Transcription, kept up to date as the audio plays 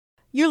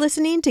You're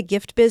listening to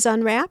Gift Biz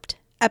Unwrapped,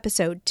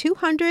 episode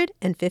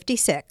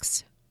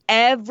 256.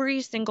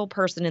 Every single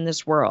person in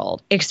this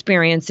world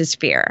experiences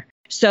fear.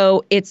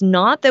 So it's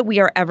not that we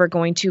are ever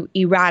going to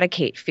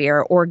eradicate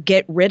fear or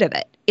get rid of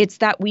it. It's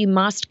that we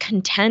must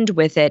contend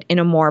with it in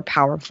a more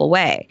powerful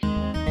way.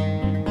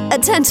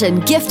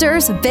 Attention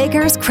gifters,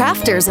 bakers,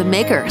 crafters, and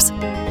makers.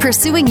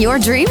 Pursuing your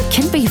dream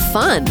can be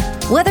fun.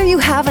 Whether you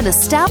have an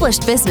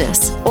established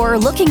business or are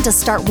looking to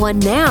start one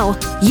now,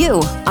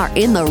 you are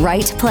in the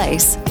right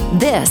place.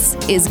 This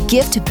is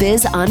Gift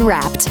Biz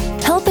Unwrapped,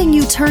 helping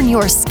you turn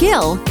your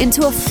skill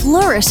into a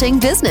flourishing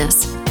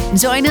business.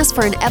 Join us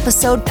for an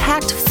episode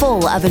packed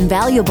full of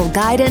invaluable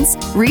guidance,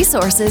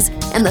 resources,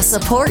 and the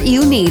support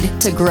you need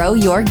to grow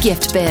your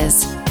gift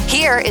biz.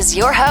 Here is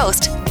your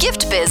host,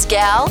 Gift Biz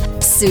gal,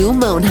 Sue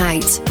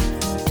Monheit.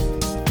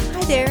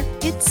 Hi there,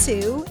 it's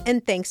Sue,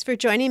 and thanks for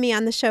joining me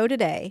on the show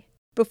today.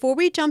 Before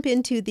we jump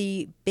into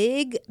the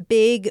big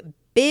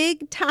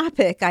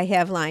topic I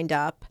have lined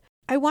up,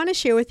 I want to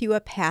share with you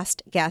a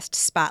past guest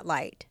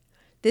spotlight.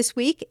 This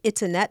week,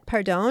 it's Annette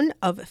Pardone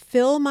of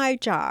Fill My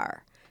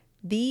Jar,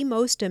 the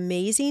most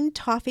amazing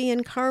toffee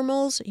and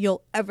caramels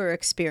you'll ever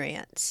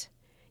experience.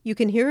 You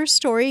can hear her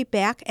story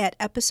back at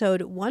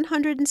episode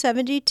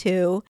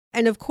 172,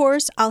 and of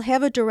course, I'll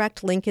have a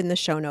direct link in the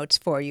show notes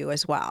for you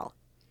as well.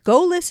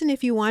 Go listen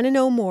if you want to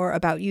know more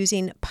about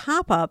using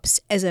pop-ups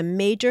as a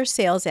major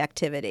sales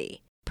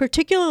activity,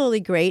 particularly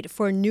great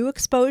for new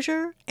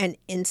exposure and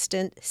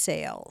instant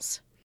sales.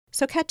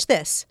 So catch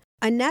this.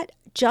 Annette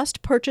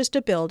just purchased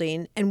a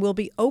building and will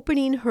be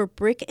opening her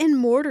brick and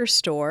mortar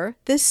store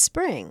this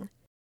spring.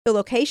 The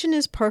location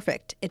is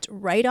perfect. It's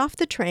right off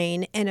the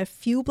train and a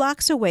few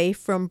blocks away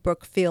from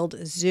Brookfield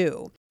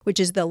Zoo, which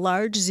is the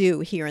large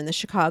zoo here in the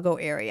Chicago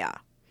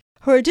area.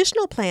 Her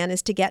additional plan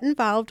is to get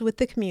involved with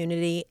the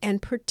community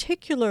and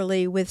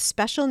particularly with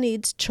special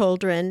needs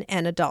children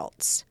and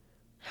adults.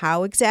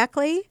 How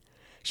exactly?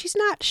 She's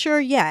not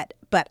sure yet,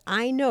 but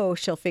I know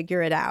she'll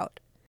figure it out.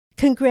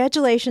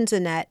 Congratulations,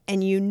 Annette,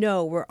 and you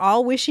know we're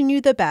all wishing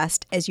you the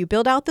best as you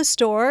build out the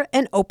store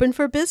and open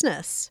for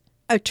business.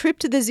 A trip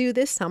to the zoo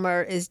this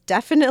summer is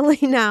definitely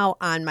now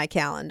on my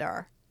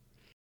calendar.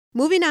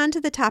 Moving on to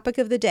the topic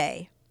of the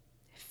day,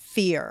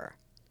 fear.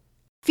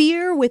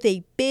 Fear with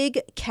a big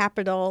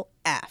capital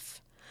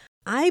F.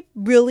 I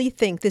really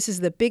think this is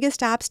the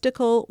biggest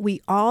obstacle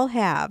we all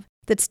have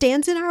that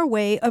stands in our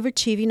way of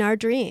achieving our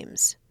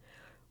dreams.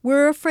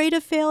 We're afraid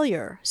of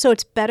failure, so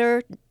it's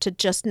better to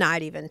just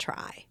not even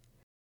try.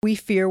 We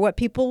fear what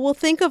people will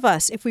think of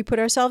us if we put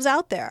ourselves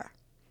out there.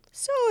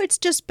 So it's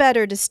just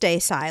better to stay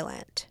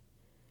silent.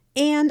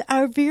 And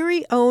our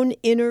very own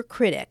inner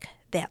critic,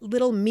 that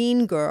little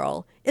mean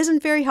girl,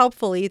 isn't very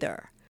helpful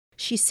either.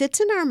 She sits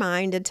in our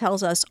mind and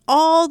tells us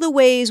all the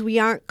ways we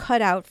aren't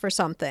cut out for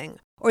something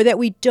or that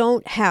we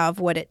don't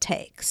have what it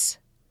takes.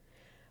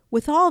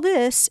 With all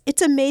this,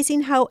 it's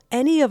amazing how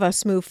any of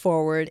us move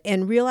forward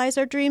and realize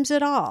our dreams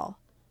at all.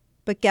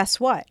 But guess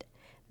what?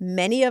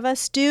 Many of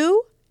us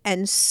do.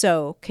 And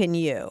so can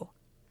you.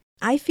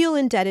 I feel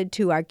indebted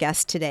to our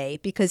guest today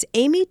because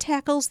Amy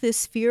tackles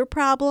this fear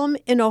problem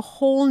in a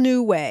whole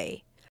new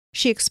way.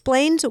 She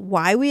explains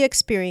why we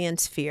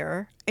experience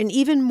fear, and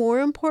even more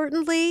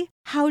importantly,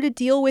 how to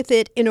deal with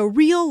it in a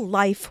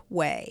real-life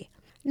way.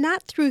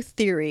 Not through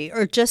theory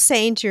or just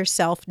saying to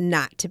yourself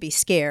not to be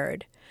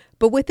scared,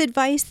 but with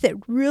advice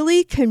that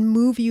really can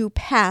move you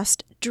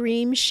past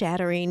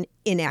dream-shattering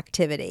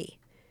inactivity.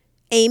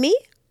 Amy,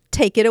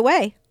 take it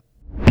away.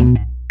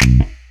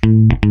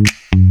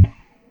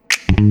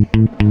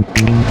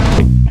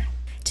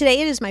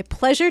 Today it is my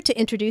pleasure to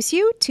introduce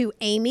you to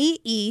Amy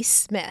E.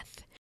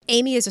 Smith.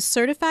 Amy is a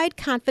certified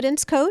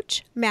confidence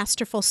coach,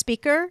 masterful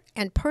speaker,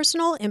 and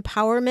personal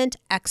empowerment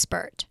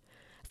expert.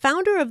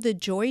 Founder of The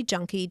Joy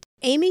Junkie,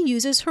 Amy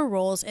uses her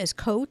roles as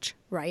coach,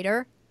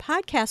 writer,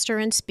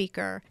 podcaster, and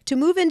speaker to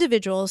move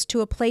individuals to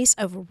a place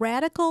of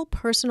radical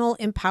personal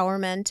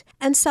empowerment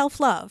and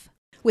self-love.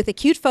 With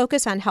acute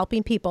focus on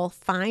helping people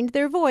find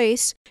their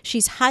voice,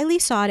 she's highly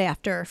sought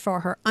after for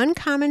her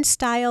uncommon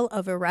style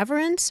of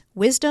irreverence,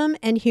 wisdom,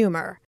 and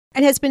humor,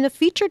 and has been a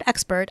featured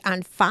expert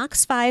on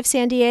Fox 5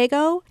 San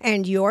Diego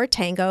and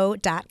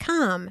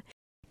YourTango.com.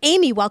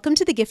 Amy, welcome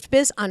to the Gift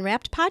Biz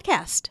Unwrapped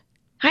podcast.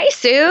 Hi,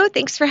 Sue.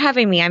 Thanks for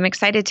having me. I'm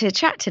excited to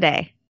chat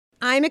today.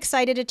 I'm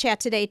excited to chat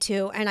today,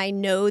 too, and I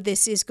know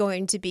this is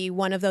going to be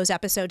one of those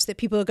episodes that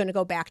people are going to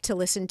go back to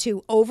listen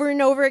to over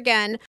and over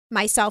again,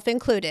 myself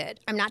included.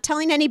 I'm not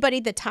telling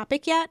anybody the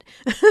topic yet,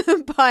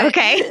 but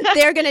okay.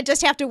 They're going to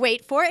just have to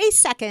wait for a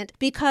second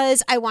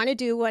because I want to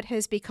do what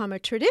has become a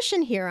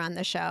tradition here on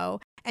the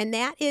show, and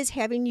that is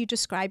having you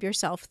describe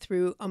yourself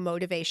through a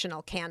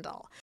motivational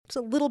candle. It's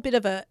a little bit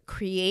of a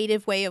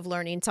creative way of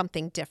learning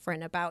something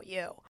different about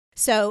you.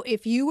 So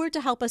if you were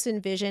to help us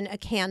envision a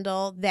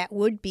candle that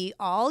would be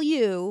all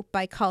you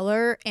by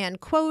color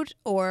and quote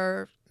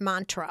or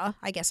mantra,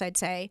 I guess I'd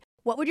say,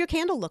 what would your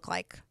candle look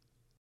like?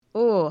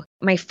 Oh,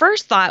 my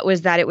first thought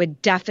was that it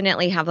would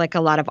definitely have like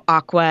a lot of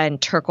aqua and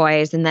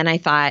turquoise. And then I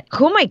thought,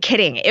 who am I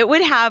kidding? It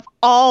would have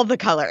all the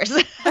colors.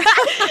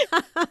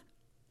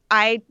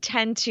 I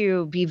tend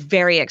to be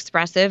very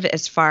expressive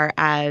as far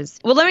as,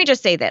 well, let me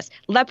just say this.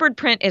 Leopard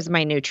print is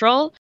my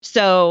neutral.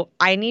 So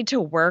I need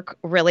to work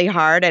really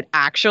hard at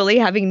actually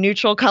having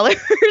neutral colors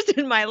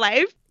in my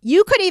life.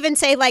 You could even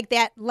say like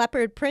that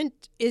leopard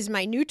print is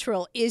my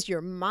neutral is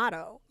your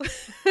motto.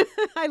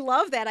 I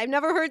love that. I've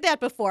never heard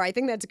that before. I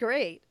think that's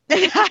great.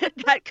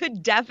 That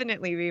could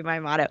definitely be my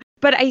motto.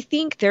 But I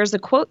think there's a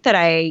quote that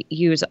I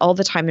use all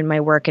the time in my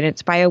work, and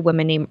it's by a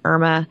woman named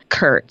Irma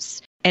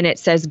Kurtz. And it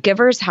says,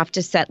 givers have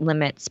to set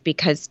limits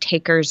because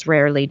takers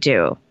rarely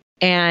do.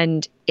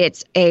 And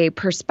it's a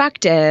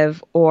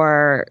perspective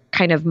or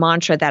kind of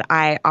mantra that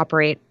I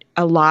operate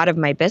a lot of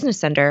my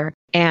business under.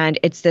 And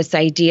it's this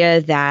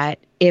idea that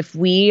if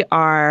we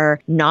are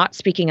not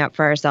speaking up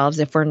for ourselves,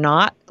 if we're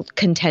not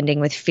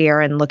contending with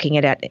fear and looking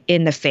at it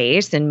in the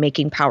face and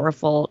making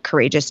powerful,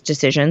 courageous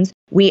decisions,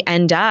 we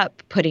end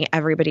up putting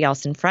everybody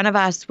else in front of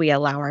us. We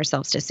allow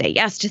ourselves to say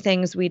yes to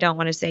things we don't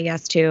want to say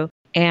yes to.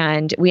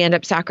 And we end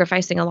up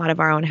sacrificing a lot of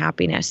our own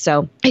happiness.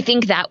 So I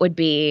think that would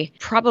be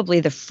probably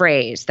the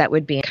phrase that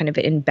would be kind of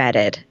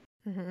embedded.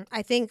 Mm-hmm.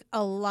 I think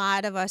a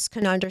lot of us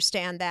can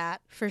understand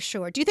that for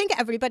sure. Do you think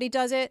everybody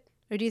does it?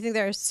 Or do you think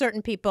there are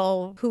certain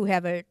people who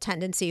have a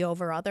tendency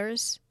over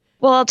others?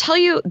 Well, I'll tell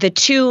you the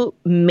two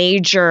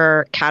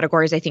major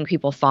categories I think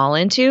people fall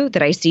into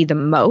that I see the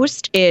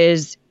most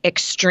is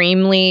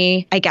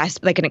extremely, I guess,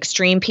 like an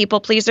extreme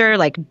people pleaser,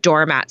 like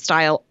doormat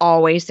style,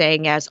 always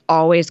saying yes,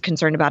 always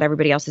concerned about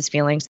everybody else's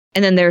feelings.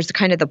 And then there's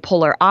kind of the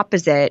polar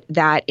opposite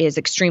that is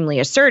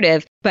extremely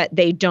assertive, but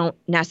they don't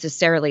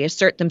necessarily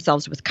assert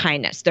themselves with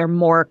kindness. They're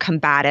more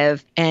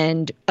combative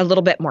and a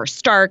little bit more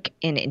stark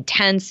and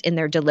intense in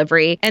their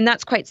delivery. And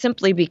that's quite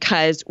simply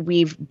because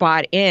we've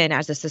bought in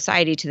as a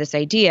society to this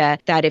idea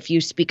that if you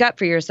speak up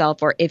for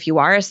yourself or if you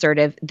are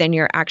assertive, then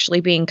you're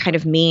actually being kind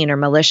of mean or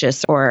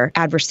malicious or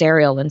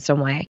adversarial in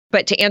some way.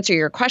 But to answer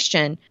your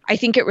question, I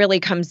think it really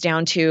comes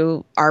down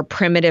to our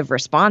primitive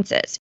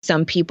responses.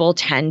 Some people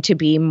tend to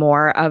be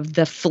more of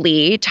the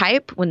flee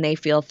type when they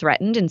feel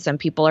threatened, and some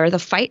people are the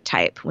fight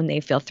type when they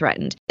feel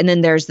threatened. And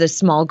then there's this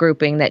small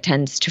grouping that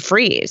tends to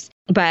freeze.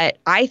 But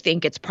I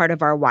think it's part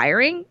of our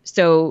wiring.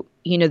 So,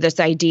 this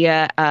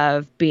idea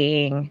of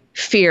being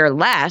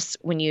fearless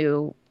when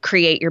you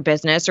create your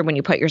business or when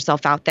you put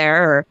yourself out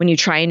there or when you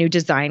try a new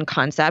design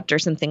concept or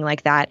something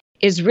like that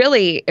is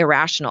really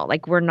irrational.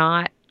 Like, we're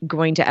not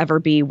going to ever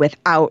be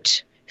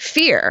without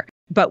fear,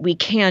 but we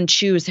can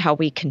choose how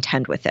we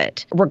contend with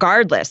it,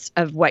 regardless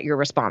of what your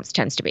response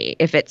tends to be.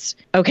 If it's,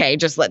 okay,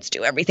 just let's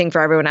do everything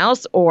for everyone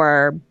else,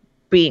 or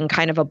being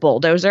kind of a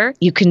bulldozer,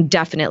 you can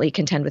definitely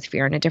contend with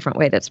fear in a different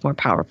way that's more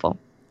powerful.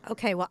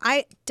 Okay, well,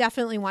 I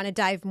definitely want to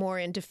dive more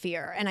into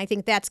fear. And I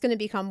think that's going to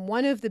become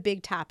one of the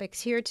big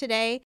topics here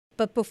today.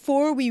 But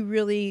before we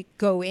really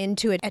go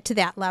into it to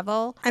that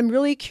level, I'm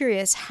really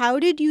curious, how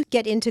did you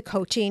get into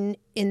coaching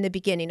in the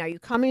beginning? Are you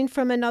coming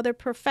from another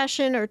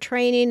profession or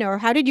training, or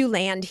how did you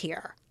land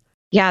here?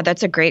 Yeah,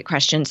 that's a great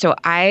question. So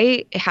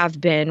I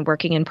have been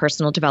working in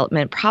personal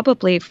development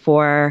probably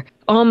for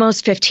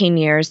almost 15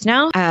 years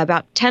now,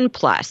 about 10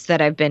 plus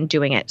that I've been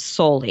doing it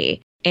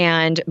solely.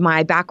 And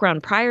my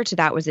background prior to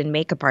that was in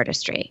makeup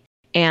artistry.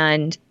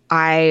 And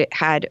I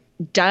had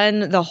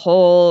done the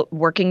whole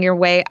working your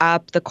way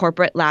up the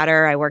corporate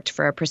ladder. I worked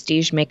for a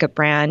prestige makeup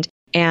brand.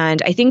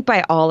 And I think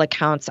by all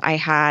accounts, I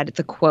had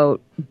the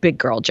quote, big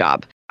girl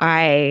job.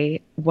 I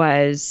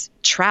was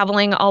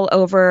traveling all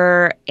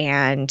over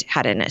and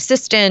had an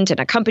assistant and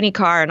a company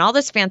car and all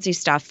this fancy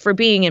stuff. For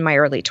being in my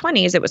early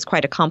 20s, it was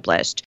quite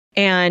accomplished.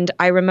 And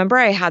I remember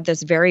I had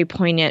this very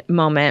poignant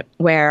moment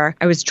where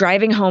I was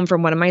driving home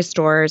from one of my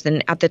stores.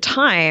 And at the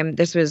time,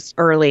 this was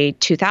early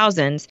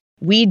 2000s,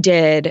 we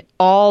did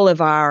all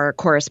of our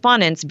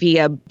correspondence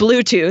via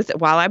Bluetooth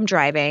while I'm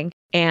driving.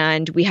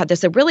 And we had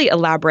this really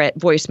elaborate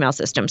voicemail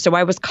system. So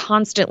I was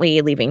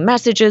constantly leaving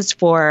messages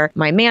for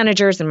my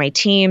managers and my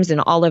teams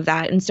and all of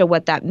that. And so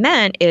what that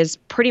meant is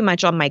pretty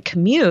much on my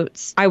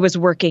commutes, I was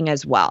working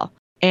as well.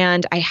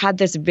 And I had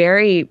this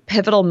very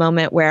pivotal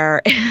moment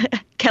where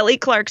Kelly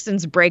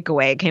Clarkson's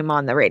Breakaway came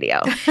on the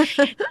radio.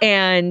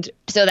 And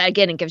so that,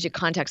 again, it gives you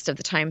context of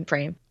the time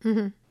frame.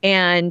 Mm-hmm.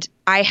 And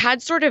I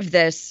had sort of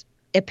this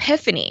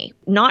epiphany,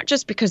 not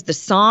just because the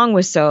song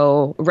was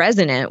so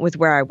resonant with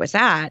where I was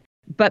at,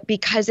 but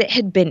because it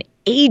had been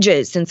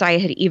ages since I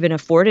had even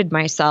afforded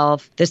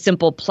myself the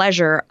simple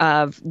pleasure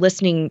of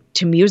listening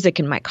to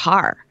music in my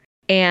car.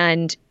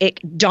 And it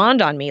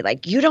dawned on me,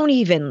 like, you don't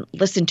even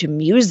listen to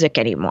music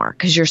anymore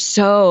because you're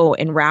so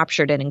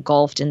enraptured and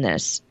engulfed in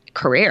this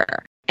career.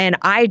 And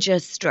I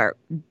just start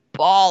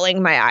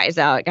bawling my eyes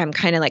out. I'm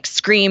kind of like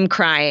scream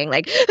crying,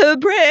 like,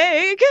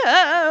 break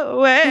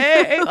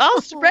away,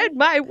 I'll spread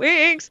my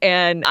wings.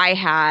 And I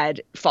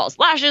had false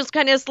lashes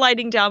kind of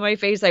sliding down my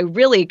face. I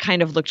really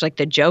kind of looked like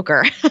the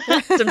Joker.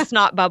 Some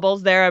snot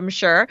bubbles there, I'm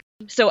sure.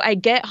 So I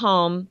get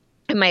home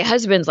and my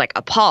husband's like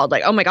appalled,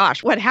 like, oh my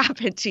gosh, what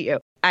happened to you?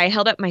 I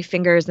held up my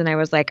fingers and I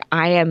was like,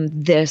 I am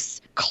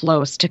this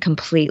close to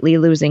completely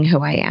losing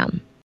who I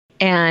am.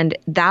 And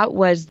that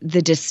was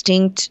the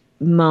distinct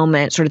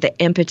moment, sort of the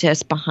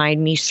impetus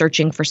behind me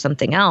searching for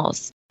something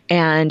else.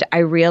 And I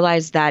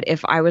realized that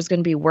if I was going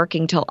to be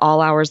working till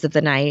all hours of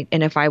the night,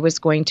 and if I was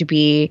going to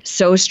be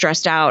so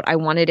stressed out, I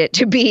wanted it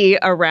to be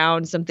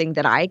around something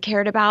that I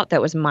cared about,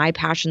 that was my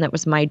passion, that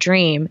was my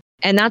dream.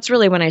 And that's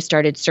really when I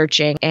started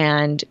searching.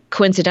 And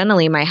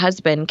coincidentally, my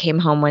husband came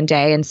home one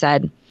day and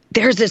said,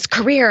 there's this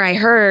career I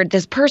heard,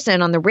 this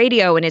person on the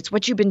radio, and it's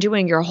what you've been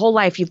doing your whole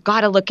life. You've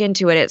got to look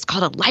into it. It's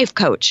called a life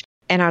coach.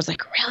 And I was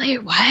like, really?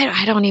 What?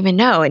 I don't even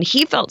know. And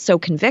he felt so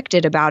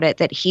convicted about it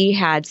that he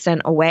had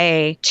sent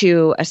away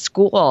to a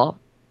school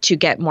to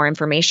get more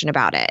information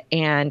about it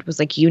and was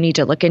like, you need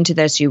to look into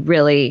this. He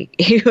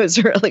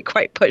was really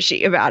quite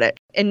pushy about it.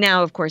 And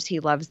now, of course, he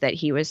loves that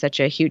he was such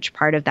a huge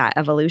part of that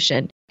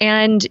evolution.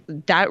 And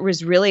that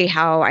was really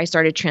how I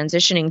started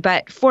transitioning.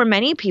 But for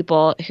many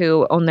people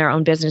who own their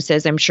own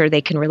businesses, I'm sure they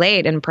can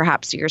relate. And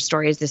perhaps your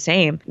story is the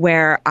same,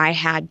 where I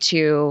had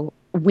to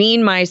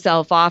wean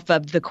myself off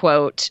of the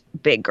quote,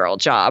 big girl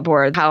job,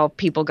 or how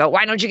people go,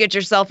 why don't you get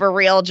yourself a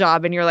real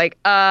job? And you're like,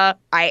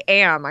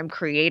 I'm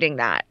creating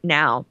that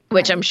now,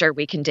 which I'm sure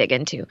we can dig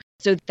into.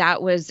 So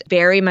that was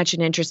very much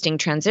an interesting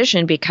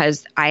transition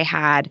because I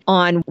had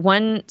on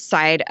one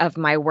side of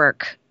my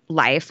work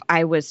life,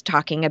 I was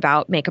talking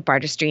about makeup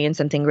artistry and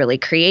something really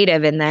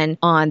creative. And then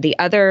on the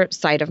other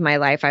side of my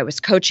life, I was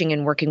coaching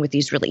and working with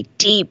these really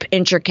deep,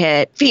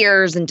 intricate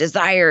fears and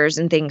desires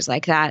and things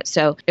like that.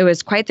 So it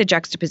was quite the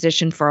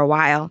juxtaposition for a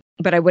while,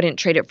 but I wouldn't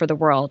trade it for the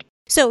world.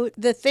 So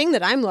the thing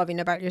that I'm loving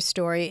about your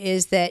story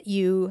is that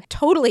you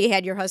totally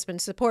had your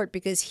husband's support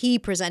because he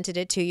presented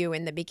it to you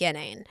in the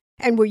beginning.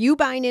 And were you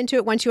buying into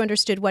it once you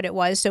understood what it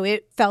was? So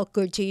it felt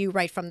good to you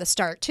right from the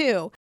start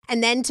too.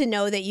 And then to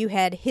know that you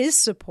had his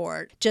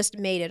support just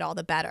made it all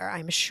the better,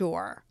 I'm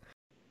sure.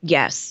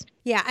 Yes.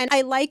 Yeah. And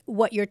I like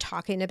what you're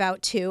talking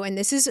about too. And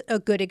this is a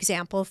good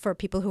example for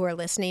people who are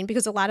listening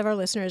because a lot of our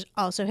listeners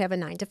also have a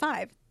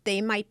 9-to-5.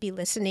 They might be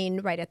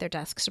listening right at their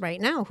desks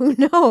right now. Who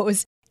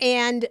knows?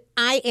 And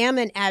I am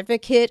an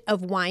advocate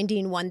of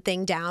winding one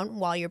thing down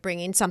while you're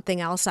bringing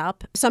something else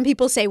up. Some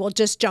people say, well,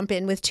 just jump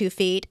in with 2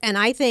 feet. And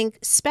I think,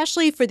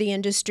 especially for the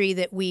industry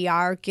that we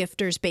are,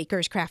 gifters,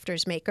 bakers,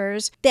 crafters,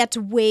 makers, that's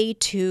way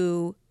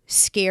too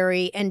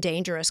scary and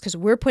dangerous because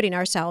we're putting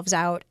ourselves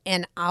out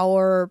and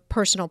our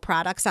personal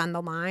products on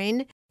the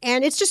line.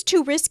 And it's just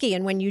too risky.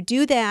 And when you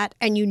do that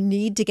and you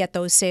need to get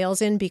those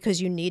sales in because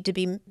you need to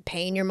be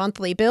paying your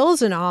monthly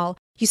bills and all,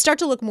 you start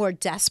to look more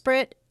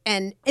desperate.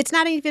 And it's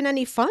not even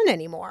any fun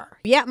anymore.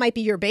 Yeah, it might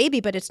be your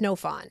baby, but it's no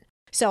fun.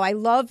 So I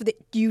love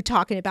you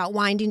talking about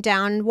winding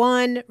down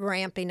one,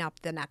 ramping up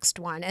the next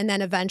one, and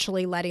then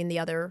eventually letting the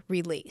other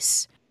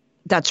release.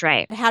 That's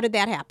right. How did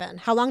that happen?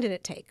 How long did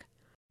it take?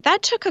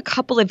 That took a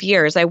couple of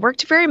years. I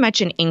worked very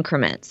much in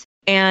increments.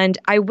 And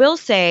I will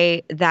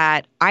say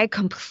that I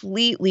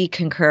completely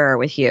concur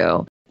with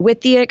you,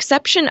 with the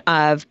exception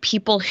of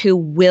people who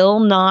will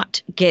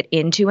not get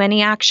into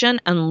any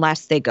action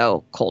unless they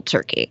go cold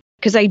turkey.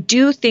 Because I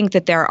do think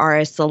that there are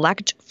a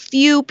select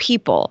few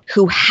people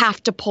who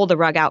have to pull the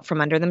rug out from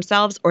under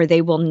themselves or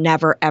they will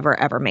never, ever,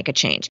 ever make a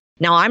change.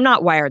 Now, I'm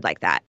not wired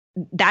like that.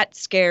 That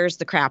scares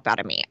the crap out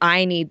of me.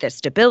 I need the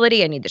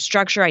stability. I need the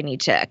structure. I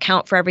need to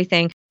account for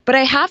everything. But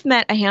I have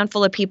met a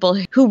handful of people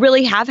who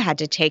really have had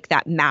to take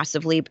that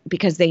massive leap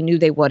because they knew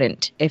they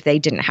wouldn't if they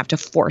didn't have to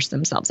force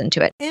themselves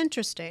into it.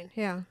 Interesting.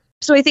 Yeah.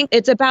 So I think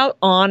it's about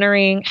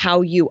honoring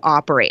how you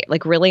operate,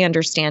 like really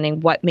understanding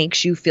what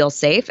makes you feel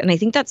safe. And I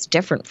think that's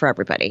different for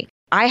everybody.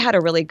 I had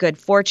a really good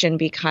fortune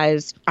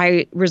because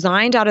I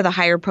resigned out of the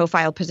higher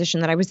profile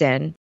position that I was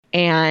in.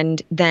 And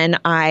then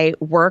I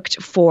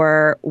worked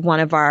for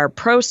one of our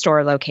pro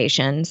store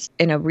locations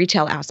in a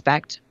retail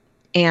aspect.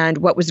 And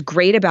what was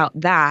great about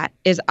that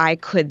is I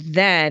could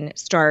then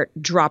start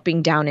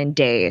dropping down in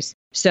days.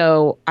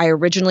 So I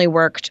originally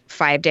worked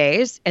 5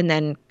 days and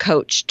then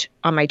coached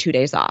on my 2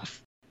 days off.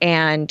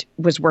 And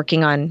was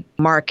working on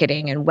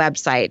marketing and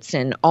websites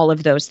and all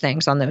of those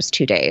things on those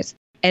 2 days.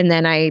 And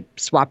then I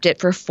swapped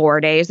it for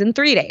 4 days and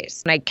 3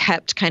 days. And I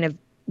kept kind of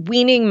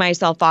weaning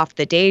myself off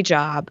the day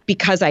job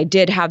because I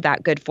did have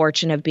that good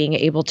fortune of being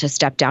able to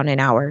step down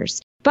in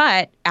hours.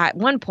 But at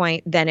one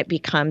point, then it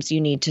becomes you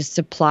need to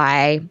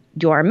supply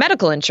your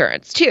medical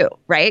insurance too,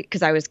 right?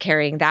 Because I was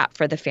carrying that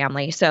for the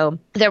family. So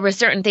there were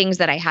certain things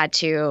that I had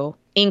to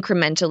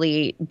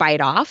incrementally bite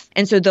off.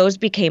 And so those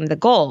became the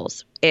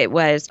goals. It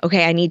was,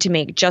 okay, I need to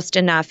make just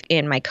enough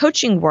in my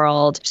coaching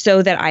world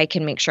so that I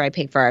can make sure I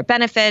pay for our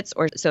benefits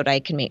or so that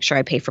I can make sure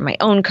I pay for my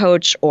own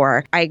coach,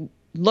 or I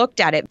looked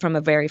at it from a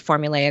very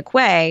formulaic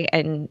way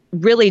and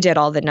really did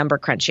all the number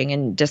crunching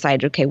and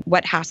decided, okay,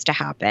 what has to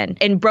happen,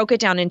 and broke it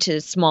down into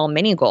small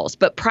mini goals.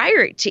 But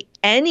prior to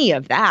any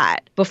of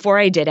that, before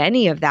I did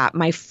any of that,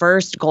 my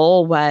first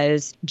goal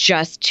was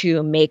just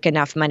to make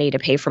enough money to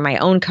pay for my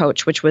own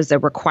coach, which was a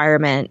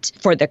requirement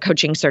for the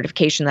coaching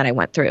certification that I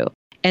went through.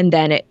 And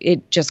then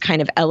it just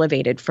kind of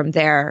elevated from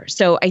there.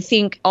 So I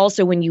think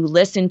also when you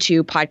listen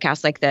to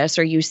podcasts like this,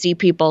 or you see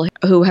people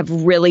who have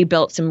really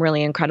built some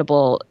really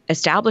incredible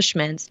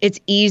establishments, it's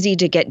easy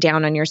to get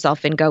down on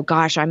yourself and go,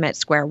 gosh, I'm at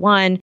square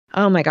one.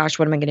 oh my gosh,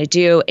 what am I going to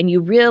do? And you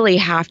really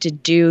have to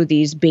do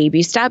these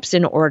baby steps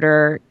in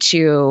order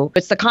to,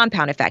 it's the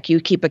compound effect. You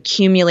keep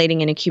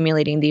accumulating and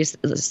accumulating these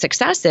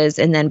successes.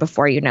 And then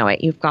before you know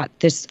it, you've got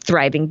this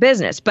thriving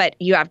business. But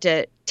you have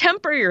to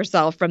temper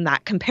yourself from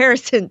that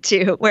comparison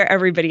to where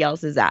everybody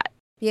else is at.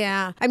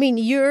 Yeah. I mean,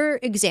 your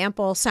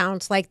example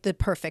sounds like the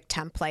perfect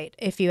template,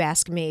 if you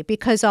ask me,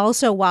 because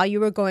also while you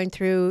were going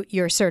through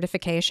your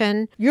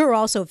certification, you're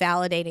also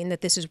validating that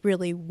this is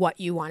really what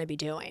you want to be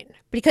doing.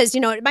 Because,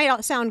 it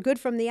might sound good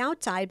from the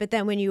outside, but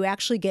then when you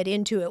actually get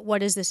into it, what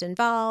does this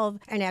involve,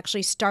 and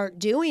actually start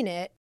doing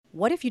it,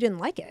 what if you didn't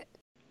like it?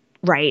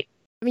 Right.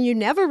 I mean, you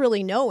never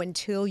really know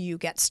until you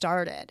get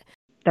started.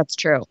 That's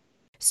true.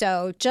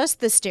 So just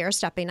the stair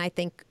stepping, I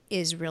think,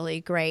 is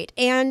really great.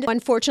 And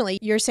unfortunately,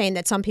 you're saying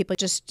that some people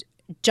just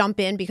jump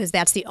in because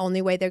that's the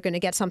only way they're going to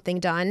get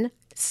something done.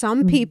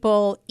 Some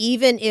people,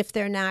 even if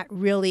they're not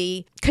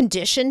really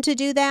conditioned to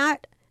do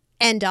that,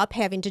 end up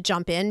having to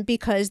jump in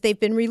because they've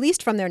been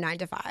released from their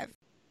 9-to-5.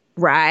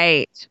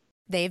 Right.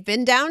 They've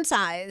been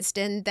downsized.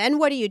 And then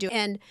what do you do?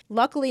 And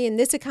luckily in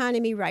this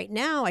economy right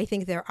now, I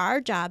think there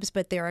are jobs,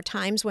 but there are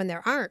times when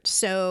there aren't.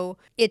 So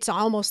it's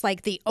almost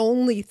like the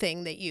only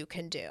thing that you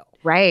can do.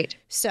 Right.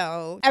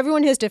 So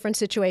everyone has different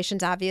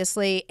situations,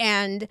 obviously,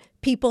 and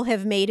people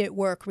have made it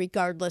work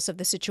regardless of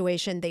the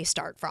situation they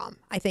start from.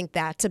 I think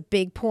that's a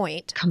big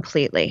point.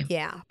 Completely.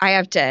 Yeah. I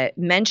have to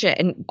mention,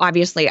 and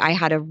obviously I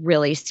had a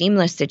really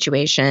seamless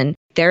situation.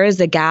 There is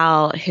a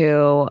gal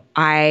who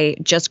I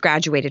just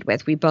graduated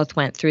with. We both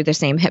went through the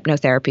same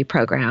hypnotherapy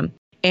program.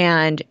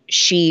 And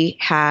she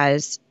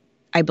has,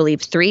 I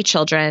believe, 3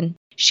 children.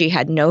 She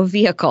had no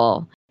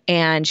vehicle.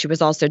 And she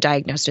was also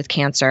diagnosed with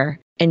cancer.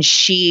 And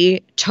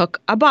she took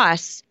a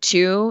bus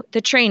to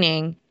the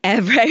training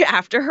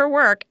after her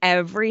work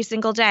every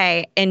single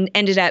day and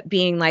ended up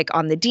being like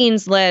on the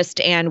dean's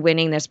list and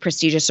winning this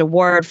prestigious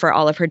award for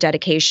all of her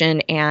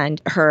dedication,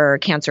 and her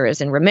cancer is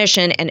in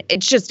remission. And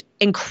it's just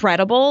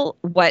incredible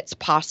what's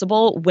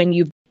possible when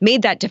you've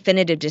made that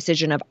definitive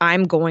decision of,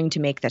 I'm going to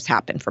make this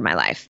happen for my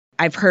life.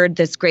 I've heard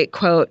this great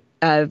quote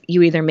of,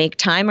 you either make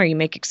time or you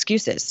make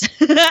excuses.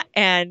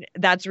 And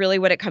that's really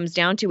what it comes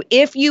down to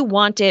if you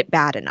want it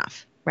bad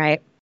enough, right?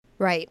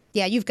 Right.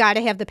 Yeah, you've got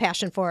to have the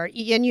passion for it,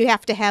 and you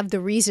have to have the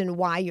reason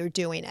why you're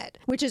doing it,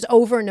 which is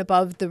over and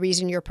above the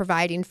reason you're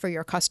providing for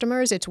your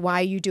customers. It's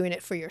why you're doing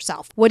it for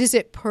yourself. What does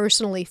it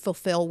personally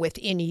fulfill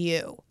within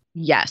you?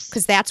 Yes.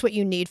 Because that's what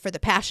you need for the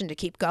passion to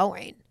keep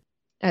going.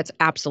 That's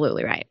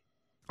absolutely right.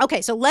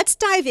 Okay, so let's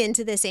dive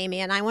into this, Amy,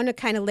 and I want to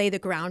kind of lay the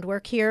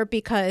groundwork here,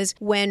 because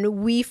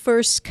when we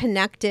first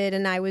connected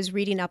and I was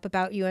reading up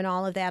about you and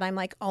all of that, I'm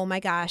like, oh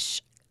my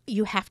gosh,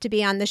 you have to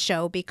be on the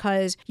show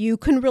because you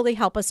can really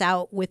help us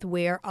out with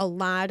where a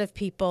lot of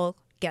people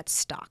get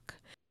stuck.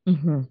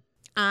 Mm-hmm.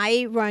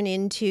 I run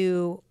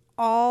into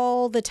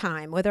all the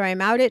time, whether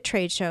I'm out at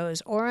trade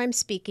shows or I'm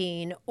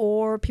speaking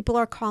or people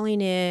are calling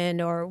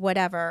in or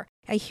whatever,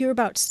 I hear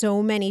about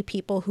so many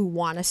people who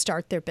want to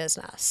start their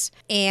business.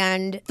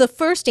 And the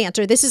first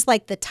answer, this is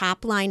like the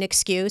top line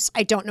excuse,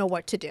 I don't know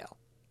what to do.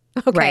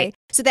 Okay. Right.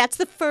 So that's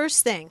the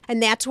first thing.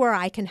 And that's where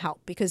I can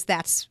help, because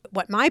that's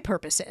what my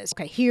purpose is.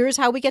 Okay, here's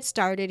how we get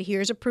started.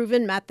 Here's a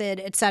proven method,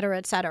 et cetera,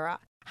 et cetera.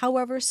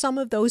 However, some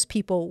of those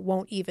people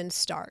won't even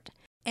start.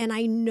 And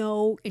I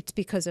know it's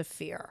because of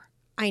fear.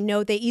 I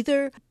know they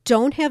either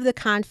don't have the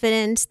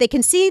confidence. They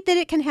can see that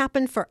it can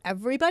happen for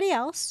everybody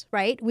else,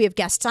 right? We have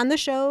guests on the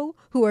show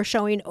who are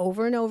showing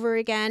over and over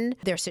again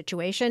their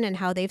situation and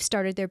how they've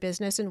started their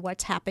business and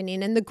what's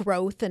happening and the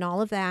growth and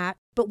all of that.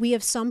 But we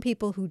have some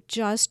people who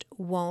just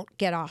won't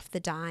get off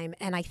the dime.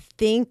 And I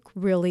think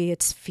really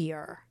it's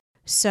fear.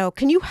 So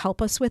can you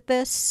help us with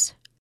this?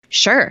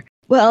 Sure.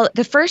 Well,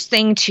 the first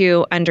thing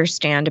to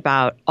understand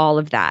about all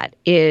of that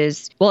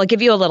is, well, I'll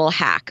give you a little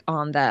hack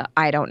on the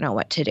I don't know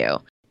what to do.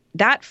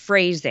 That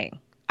phrasing,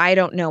 I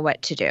don't know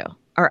what to do,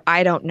 or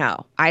I don't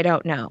know,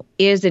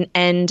 is an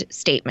end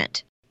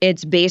statement.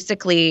 It's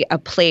basically a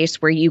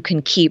place where you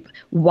can keep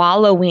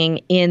wallowing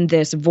in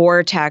this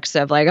vortex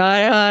of like,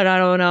 I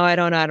don't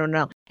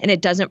know. And it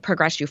doesn't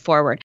progress you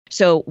forward.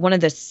 So one of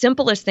the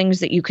simplest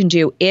things that you can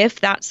do, if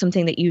that's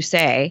something that you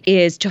say,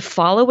 is to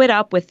follow it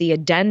up with the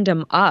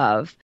addendum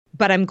of,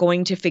 but I'm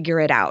going to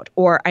figure it out,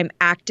 or I'm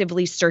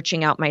actively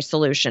searching out my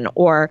solution,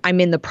 or I'm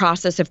in the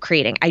process of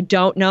creating. I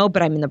don't know,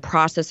 but I'm in the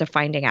process of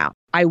finding out.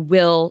 I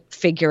will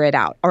figure it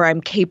out, or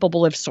I'm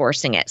capable of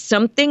sourcing it.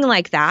 Something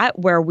like that,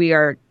 where we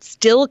are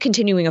still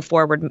continuing a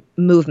forward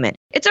movement.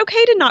 It's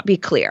okay to not be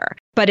clear,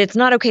 but it's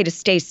not okay to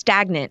stay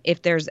stagnant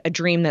if there's a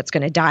dream that's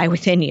going to die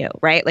within you,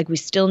 right? Like we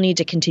still need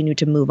to continue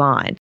to move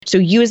on. So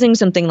using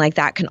something like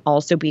that can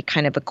also be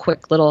kind of a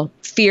quick little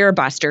fear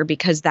buster,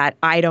 because that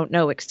I don't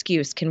know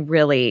excuse can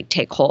really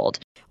take hold.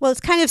 Well, it's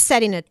kind of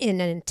setting it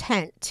in an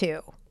intent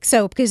too.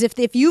 So, because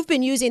if you've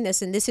been using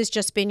this and this has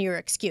just been your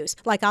excuse,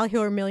 like I'll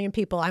hear a million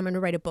people, I'm going to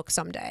write a book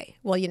someday.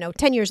 Well,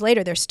 10 years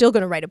later, they're still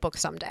going to write a book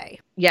someday.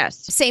 Yes.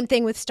 Same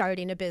thing with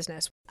starting a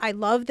business. I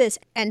love this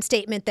end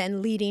statement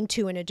then leading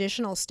to an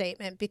additional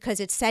statement, because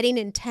it's setting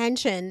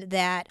intention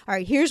that, all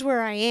right, here's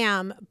where I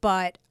am,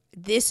 but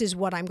this is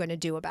what I'm going to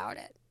do about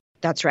it.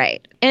 That's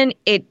right. And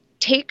it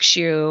takes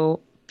you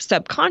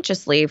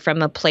subconsciously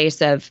from a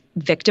place of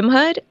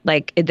victimhood,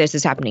 like this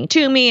is happening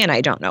to me and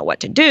I don't know what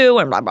to do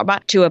and blah, blah, blah,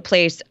 to a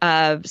place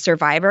of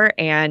survivor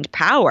and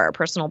power,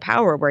 personal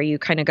power, where you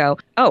kind of go,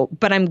 oh,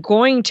 but I'm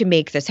going to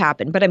make this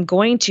happen, but I'm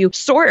going to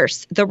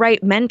source the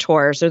right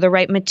mentors or the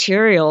right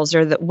materials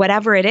or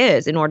whatever it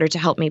is in order to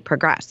help me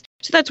progress.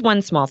 So that's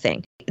one small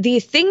thing.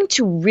 The thing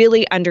to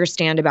really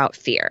understand about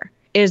fear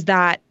is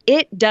that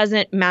it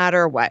doesn't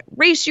matter what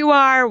race you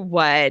are,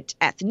 what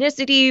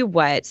ethnicity,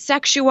 what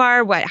sex you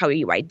are, how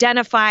you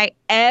identify.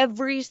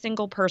 Every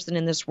single person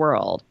in this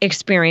world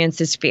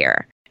experiences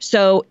fear.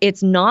 So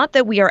it's not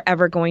that we are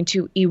ever going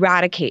to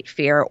eradicate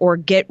fear or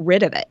get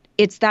rid of it.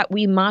 It's that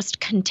we must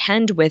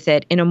contend with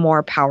it in a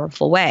more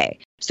powerful way.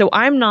 So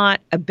I'm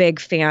not a big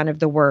fan of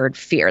the word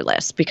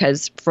fearless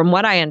because from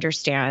what I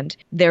understand,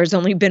 there's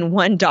only been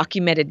one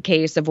documented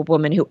case of a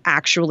woman who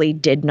actually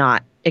did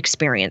not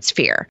experience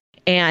fear.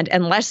 And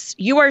unless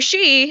you or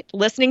she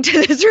listening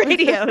to this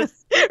radio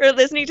or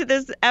listening to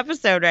this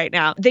episode right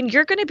now, then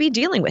you're going to be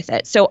dealing with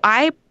it. So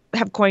I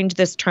have coined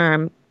this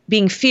term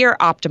being fear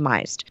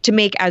optimized to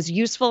make as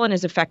useful and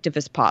as effective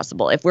as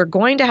possible. If we're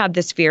going to have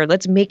this fear,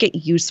 let's make it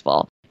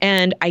useful.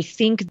 And I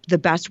think the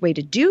best way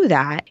to do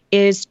that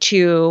is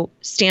to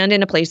stand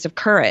in a place of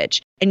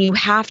courage. And you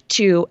have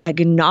to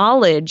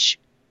acknowledge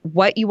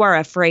what you are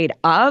afraid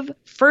of,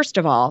 first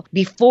of all,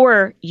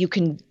 before you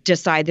can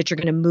decide that you're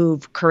going to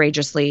move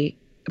courageously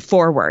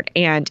forward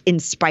and in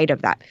spite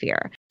of that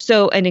fear.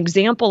 So an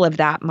example of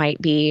that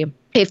might be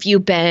if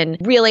you've been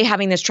really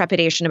having this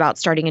trepidation about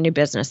starting a new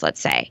business,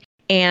 let's say,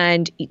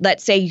 and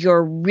let's say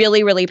you're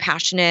really, really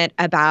passionate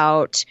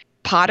about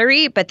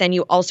pottery, but then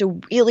you also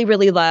really,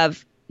 really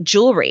love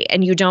jewelry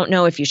and you don't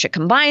know if you should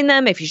combine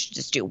them, if you should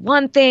just do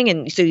one thing.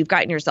 And so you've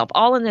gotten yourself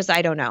all in this,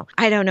 I don't know.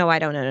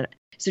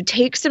 So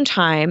take some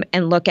time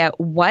and look at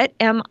what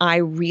am I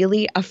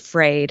really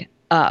afraid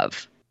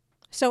of?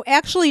 So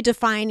actually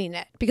defining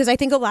it, because I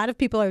think a lot of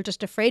people are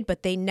just afraid,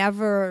 but they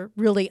never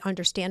really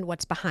understand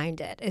what's behind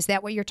it. Is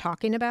that what you're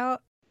talking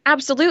about?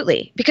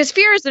 Absolutely. Because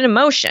fear is an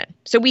emotion.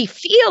 So we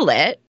feel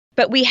it,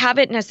 but we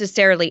haven't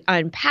necessarily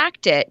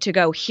unpacked it to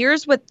go,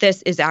 here's what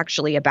this is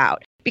actually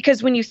about.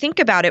 Because when you think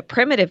about it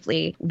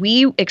primitively,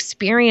 we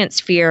experience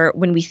fear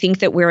when we think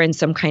that we're in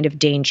some kind of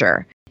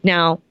danger.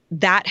 Now,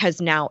 that has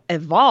now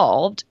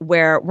evolved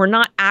where we're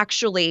not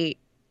actually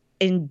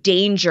in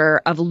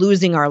danger of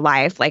losing our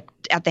life, like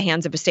at the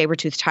hands of a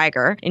saber-toothed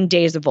tiger in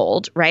days of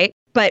old, right?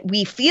 But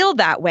we feel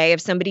that way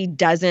if somebody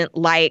doesn't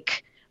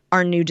like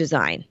our new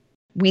design.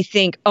 We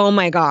think, oh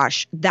my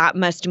gosh, that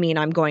must mean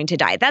I'm going to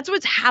die. That's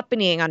what's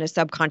happening on a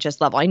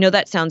subconscious level. I know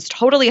that sounds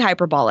totally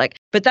hyperbolic,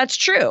 but that's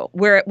true.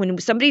 When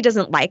somebody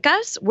doesn't like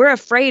us, we're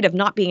afraid of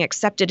not being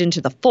accepted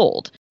into the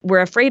fold. We're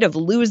afraid of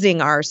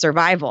losing our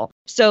survival.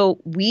 So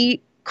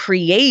we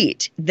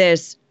create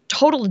this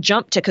total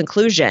jump to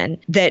conclusion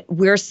that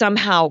we're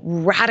somehow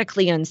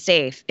radically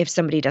unsafe if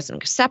somebody doesn't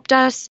accept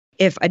us,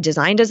 if a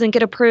design doesn't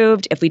get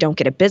approved, if we don't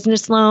get a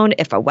business loan,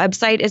 if a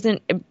website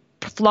isn't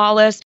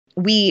flawless.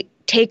 We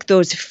take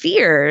those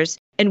fears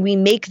and we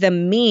make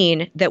them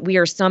mean that we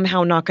are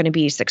somehow not going to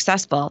be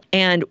successful.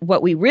 And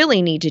what we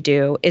really need to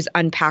do is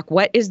unpack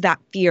what is that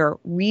fear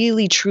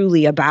really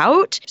truly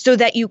about so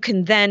that you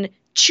can then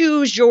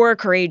choose your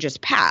courageous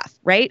path,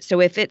 right?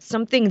 So if it's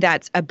something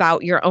that's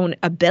about your own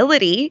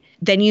ability,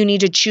 then you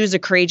need to choose a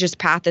courageous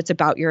path that's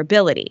about your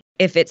ability.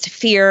 If it's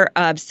fear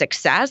of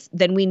success,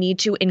 then we need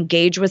to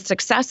engage with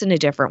success in a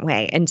different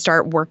way and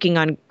start working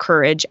on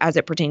courage as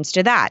it pertains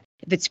to that.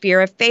 If it's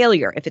fear of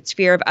failure, if it's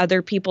fear of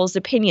other people's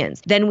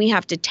opinions, then we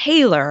have to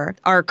tailor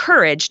our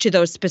courage to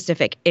those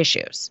specific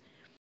issues.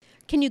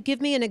 Can you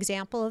give me an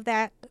example of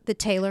that, the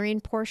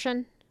tailoring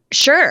portion?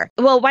 Sure.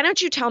 Well, why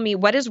don't you tell me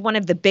what is one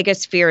of the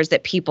biggest fears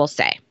that people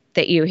say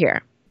that you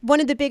hear?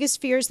 One of the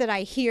biggest fears that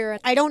I hear,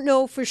 I don't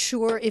know for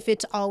sure if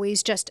it's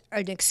always just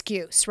an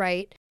excuse,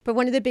 right? But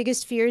one of the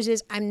biggest fears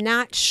is I'm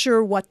not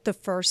sure what the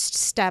first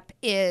step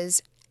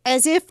is,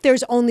 as if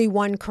there's only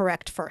one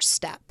correct first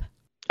step.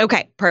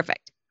 Okay,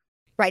 perfect.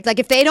 Right. Like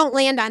if they don't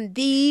land on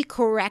the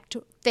correct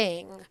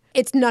thing,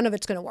 none of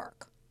it's going to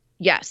work.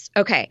 Yes.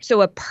 Okay.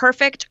 So a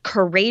perfect,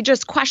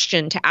 courageous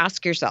question to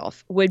ask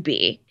yourself would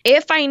be,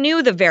 if I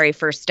knew the very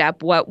first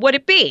step, what would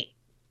it be?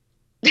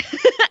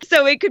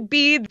 So it could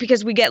be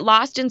because we get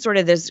lost in sort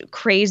of this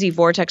crazy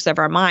vortex of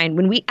our mind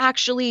when we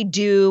actually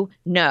do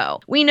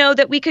know. We know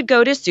that we could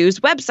go to Sue's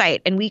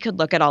website and we could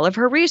look at all of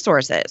her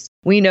resources.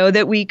 We know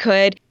that we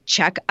could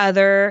check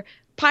other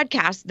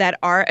podcasts that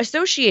are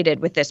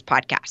associated with this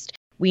podcast.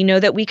 We know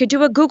that we could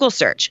do a Google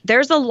search.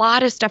 There's a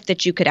lot of stuff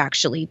that you could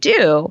actually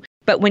do.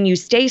 But when you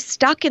stay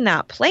stuck in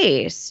that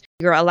place,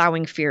 you're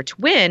allowing fear to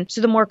win.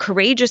 So the more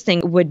courageous thing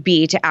would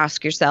be to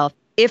ask yourself,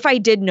 if I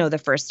did know the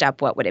first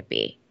step, what would it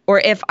be? Or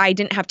if I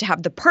didn't have to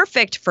have the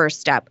perfect first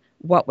step,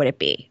 what would it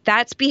be?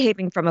 That's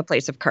behaving from a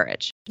place of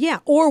courage. Yeah.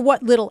 Or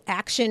what little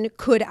action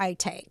could I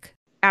take?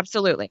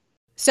 Absolutely.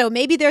 So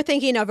maybe they're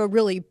thinking of a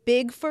really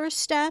big first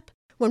step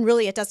when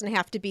really it doesn't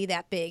have to be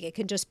that big. It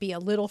can just be a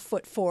little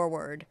foot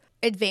forward.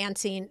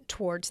 advancing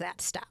towards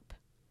that step.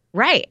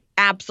 Right.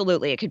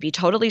 Absolutely. It could be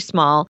totally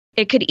small.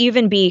 It could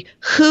even be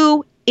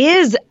who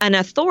is an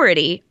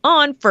authority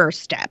on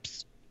first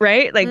steps,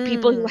 right? Like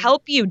people who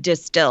help you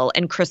distill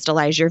and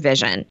crystallize your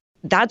vision.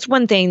 That's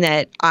one thing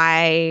that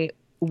I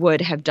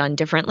would have done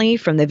differently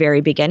from the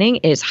very beginning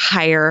is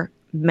hire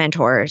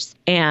mentors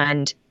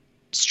and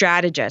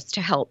strategists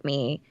to help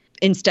me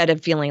instead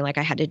of feeling like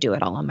I had to do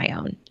it all on my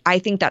own. I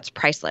think that's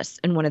priceless.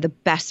 And one of the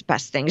best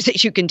things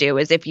that you can do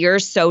is if you're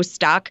so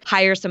stuck,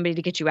 hire somebody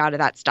to get you out of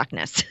that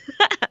stuckness.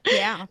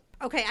 Yeah.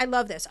 Okay, I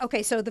love this.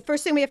 Okay, so the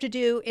first thing we have to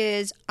do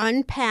is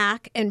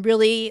unpack and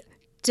really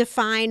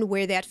define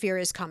where that fear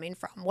is coming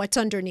from. What's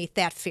underneath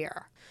that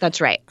fear? That's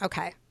right.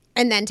 Okay.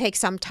 And then take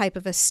some type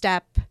of a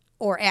step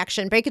or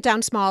action, break it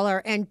down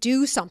smaller and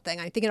do something.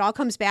 I think it all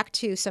comes back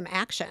to some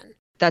action.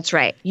 That's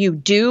right. You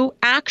do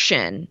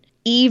action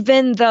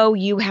even though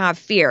you have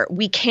fear.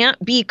 We can't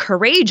be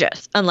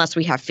courageous unless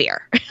we have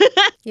fear.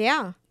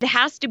 Yeah. It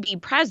has to be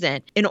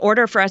present in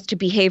order for us to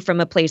behave from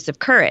a place of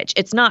courage.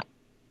 It's not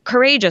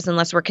courageous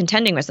unless we're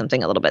contending with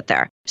something a little bit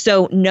there.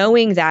 So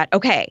knowing that,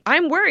 okay,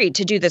 I'm worried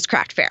to do this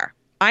craft fair.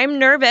 I'm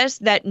nervous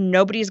that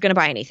nobody's going to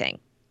buy anything.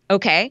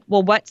 Okay,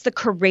 well, what's the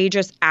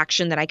courageous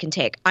action that I can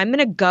take? I'm going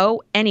to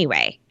go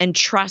anyway and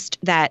trust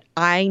that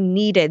I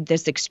needed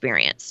this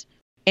experience.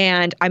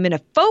 And I'm going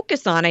to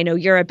focus on, I know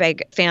you're a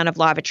big fan of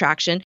law of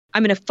attraction.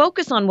 I'm going to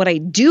focus on what I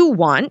do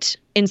want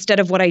instead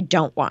of what I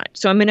don't want.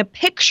 So I'm going to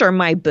picture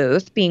my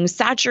booth being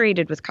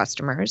saturated with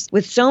customers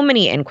with so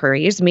many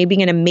inquiries,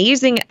 maybe an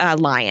amazing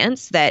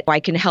alliance that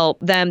I can help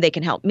them, they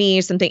can help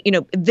me, something,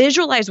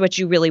 visualize what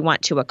you really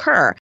want to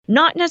occur.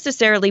 Not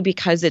necessarily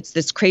because it's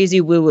this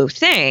crazy woo-woo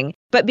thing,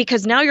 but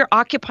because now you're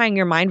occupying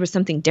your mind with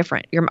something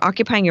different. You're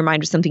occupying your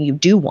mind with something you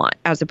do want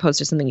as opposed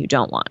to something you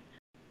don't want.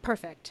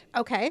 Perfect.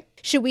 Okay.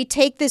 Should we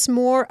take this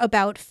more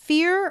about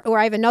fear? Or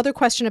I have another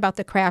question about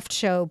the craft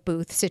show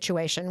booth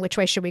situation. Which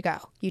way should we go?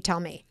 You tell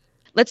me.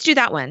 Let's do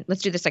that one.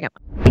 Let's do the second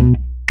one.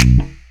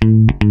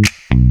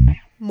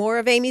 More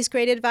of Amy's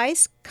great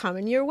advice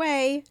coming your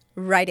way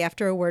right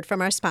after a word from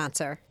our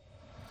sponsor.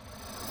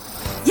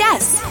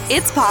 Yes,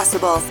 it's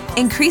possible.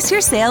 Increase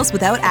your sales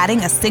without adding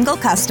a single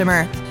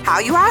customer. How,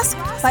 you ask?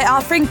 By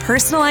offering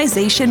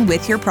personalization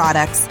with your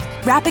products.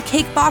 Wrap a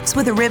cake box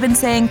with a ribbon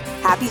saying,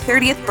 "Happy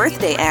 30th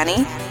birthday,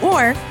 Annie."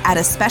 Or add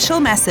a special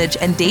message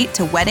and date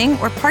to wedding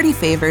or party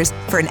favors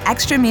for an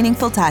extra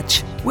meaningful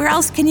touch. Where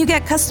else can you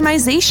get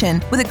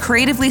customization with a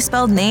creatively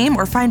spelled name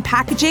or fine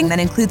packaging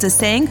that includes a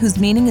saying whose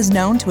meaning is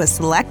known to a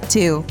select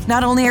few?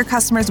 Not only are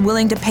customers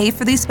willing to pay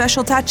for these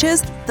special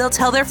touches, they'll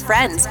tell their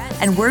friends,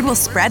 and word will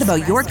spread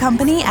about your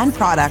company and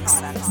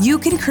products. You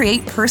can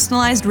create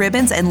personalized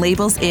ribbons and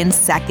labels in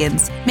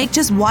seconds. Make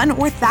just one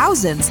or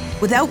thousands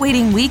without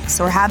waiting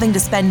weeks or having to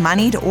spend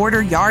money to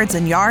order yards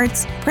and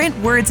yards. Print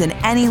words in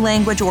any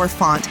language or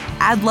font.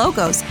 Add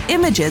logos,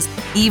 images,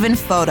 even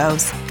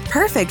photos.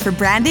 Perfect for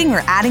branding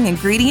or adding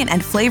ingredient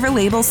and flavor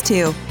labels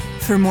too.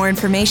 For more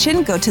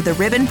information, go to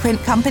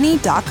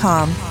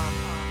theribbonprintcompany.com.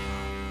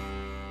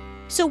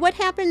 So what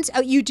happens?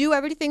 You do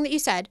everything that you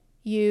said.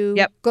 You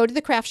go to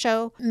the craft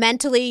show.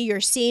 Mentally,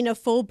 you're seeing a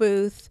full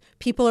booth.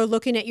 People are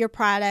looking at your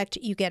product.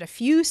 You get a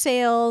few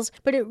sales,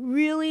 but it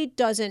really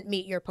doesn't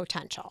meet your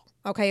potential,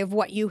 okay, of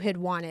what you had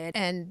wanted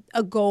and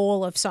a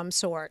goal of some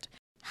sort.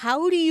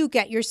 How do you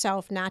get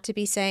yourself not to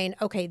be saying,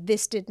 okay,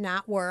 this did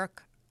not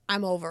work,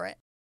 I'm over it?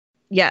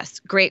 Yes,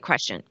 great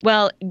question.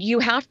 Well, you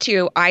have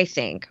to, I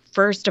think,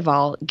 first of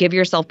all, give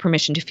yourself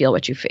permission to feel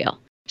what you feel.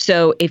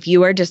 So if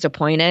you are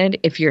disappointed,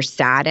 if you're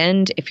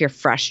saddened, if you're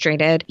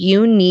frustrated,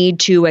 you need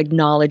to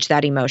acknowledge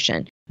that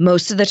emotion.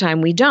 Most of the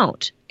time we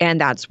don't.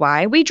 And that's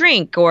why we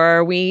drink,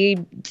 or we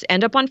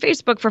end up on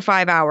Facebook for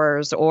 5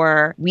 hours,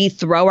 or we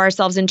throw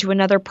ourselves into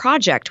another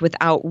project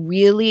without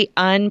really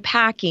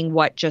unpacking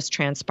what just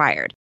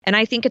transpired. And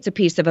I think it's a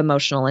piece of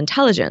emotional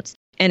intelligence.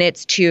 And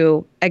it's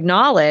to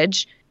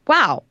acknowledge,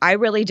 wow, I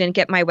really didn't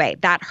get my way.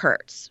 That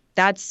hurts.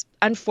 That's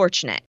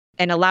unfortunate.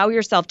 And allow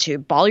yourself to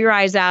bawl your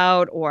eyes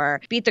out or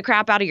beat the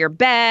crap out of your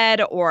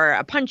bed or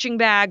a punching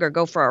bag or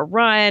go for a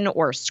run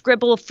or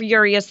scribble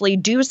furiously,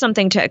 do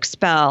something to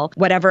expel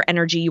whatever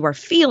energy you are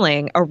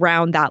feeling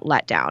around that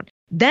letdown.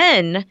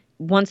 Then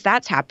once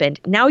that's happened,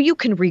 now you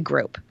can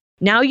regroup.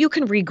 Now you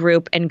can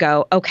regroup and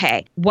go,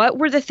 okay, what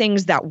were the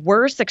things that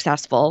were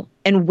successful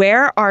and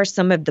where are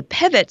some of the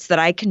pivots that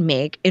I can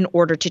make in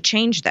order to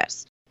change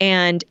this?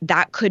 And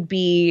that could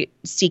be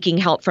seeking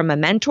help from a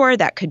mentor.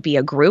 That could be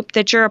a group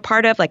that you're a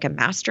part of, like a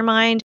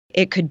mastermind.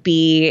 It could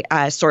be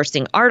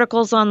sourcing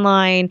articles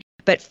online,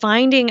 but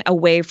finding a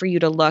way for you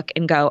to look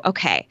and go,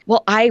 okay,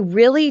 well, I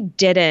really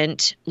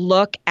didn't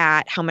look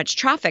at how much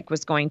traffic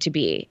was going to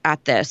be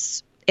at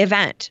this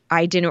event.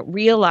 I didn't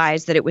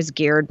realize that it was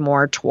geared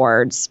more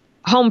towards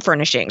home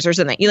furnishings or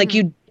something.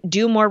 You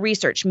do more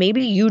research.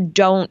 Maybe you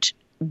don't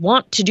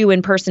want to do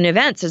in-person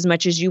events as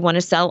much as you want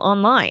to sell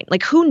online.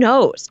 Like, who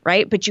knows,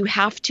 right? But you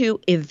have to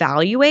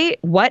evaluate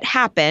what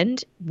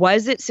happened.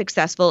 Was it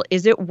successful?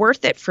 Is it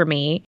worth it for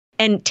me?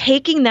 And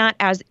taking that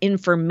as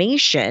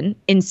information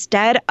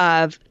instead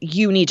of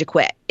you need to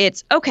quit.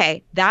 It's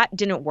okay, that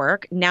didn't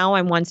work. Now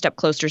I'm one step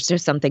closer to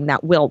something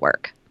that will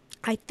work.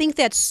 I think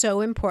that's so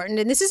important.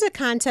 And this is a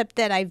concept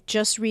that I've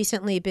just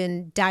recently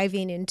been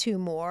diving into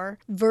more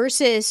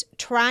versus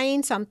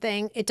trying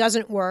something, it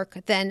doesn't work,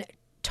 then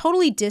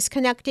totally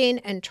disconnecting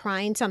and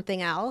trying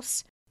something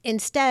else.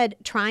 Instead,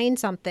 trying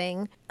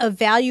something,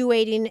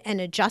 evaluating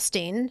and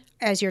adjusting,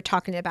 as you're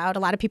talking about. A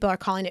lot of people are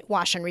calling it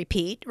wash and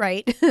repeat,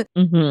 right?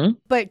 Mm-hmm.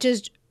 But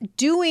just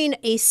doing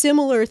a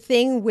similar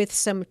thing with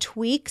some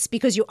tweaks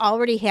because you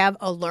already have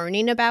a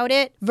learning about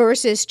it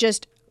versus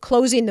just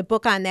closing the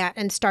book on that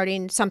and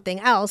starting something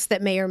else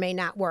that may or may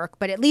not work,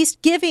 but at least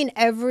giving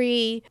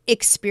every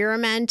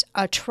experiment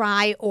a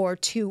try or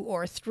 2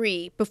 or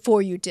 3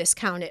 before you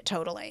discount it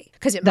totally.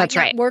 Because it might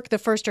not work the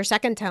first or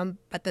second time,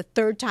 but the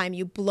third time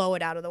you blow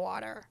it out of the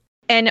water.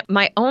 And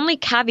my only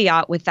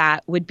caveat with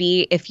that would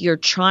be if you're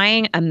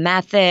trying a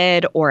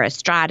method or a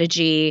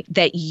strategy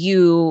that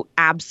you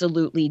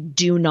absolutely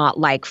do not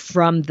like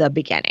from the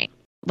beginning.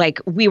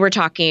 Like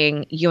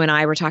you and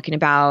I were talking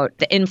about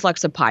the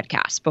influx of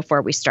podcasts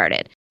before we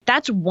started.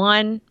 That's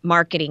one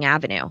marketing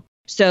avenue.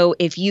 So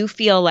if you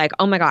feel like,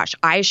 oh my gosh,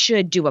 I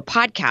should do a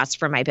podcast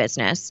for my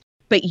business,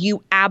 but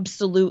you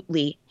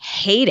absolutely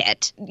hate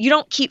it, you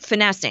don't keep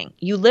finessing.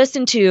 You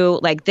listen to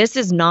like, this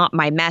is not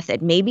my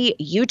method. Maybe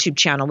a YouTube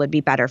channel would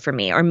be better for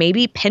me, or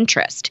maybe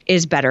Pinterest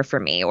is better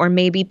for me, or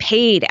maybe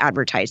paid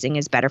advertising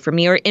is better for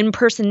me, or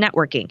in-person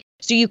networking.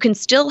 So you can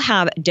still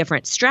have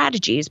different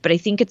strategies, but I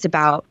think it's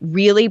about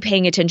really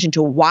paying attention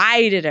to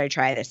why did I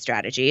try this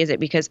strategy? Is it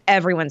because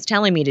everyone's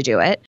telling me to do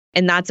it?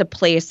 And that's a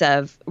place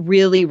of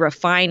really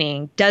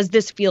refining. Does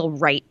this feel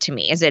right to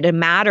me? Is it a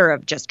matter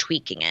of just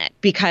tweaking it?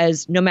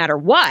 Because no matter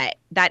what,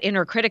 that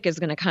inner critic is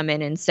going to come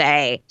in and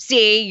say,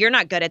 see, you're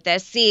not good at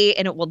this. See,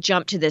 and it will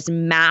jump to this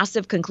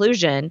massive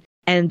conclusion.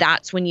 And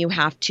that's when you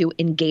have to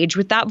engage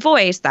with that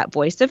voice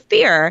of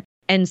fear,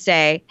 and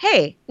say,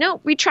 hey, no,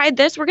 we tried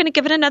this. We're going to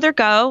give it another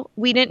go.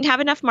 We didn't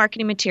have enough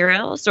marketing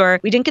materials, or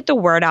we didn't get the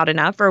word out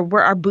enough,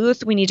 or our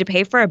booth, we need to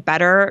pay for a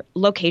better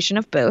location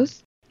of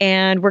booth.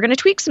 And we're going to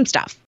tweak some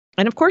stuff.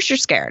 And of course you're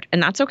scared,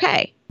 and that's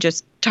okay.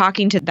 Just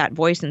talking to that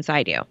voice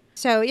inside you.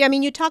 So, yeah, I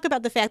mean, you talk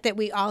about the fact that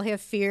we all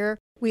have fear.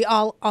 We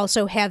all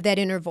also have that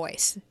inner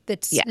voice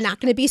that's not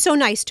going to be so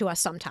nice to us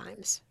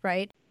sometimes,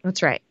 right?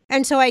 That's right.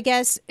 And so I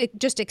guess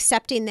just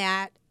accepting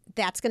that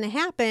that's going to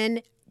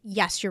happen.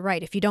 Yes, you're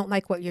right. If you don't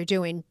like what you're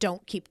doing,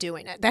 don't keep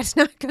doing it. That's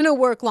not going to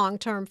work long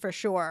term for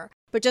sure.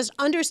 But just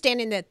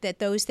understanding that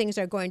those things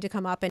are going to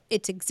come up and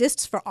it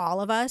exists for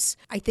all of us,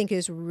 I think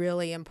is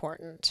really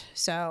important.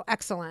 So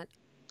excellent.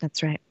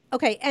 That's right.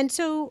 Okay. And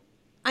so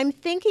I'm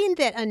thinking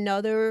that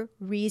another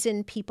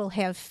reason people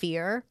have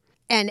fear,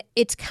 and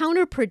it's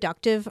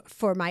counterproductive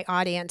for my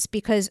audience,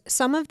 because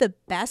some of the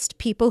best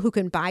people who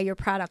can buy your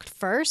product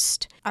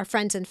first are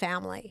friends and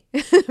family,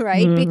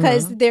 right? Mm-hmm.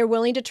 Because they're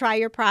willing to try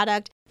your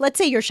product. Let's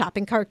say your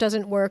shopping cart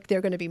doesn't work.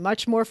 They're going to be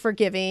much more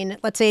forgiving.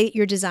 Let's say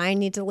your design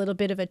needs a little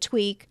bit of a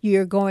tweak.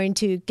 You're going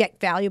to get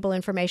valuable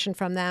information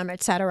from them,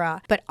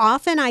 etc. But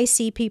often I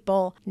see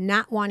people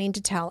not wanting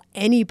to tell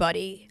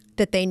anybody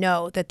that they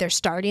know that they're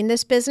starting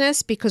this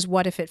business, because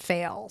what if it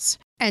fails?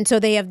 And so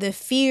they have the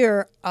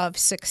fear of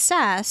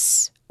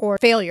success or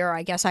failure,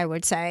 I guess I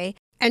would say.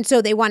 And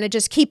so they want to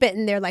just keep it.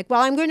 And they're like,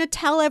 well, I'm going to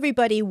tell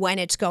everybody when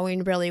it's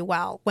going really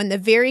well, when the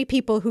very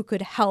people who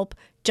could help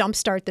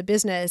jumpstart the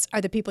business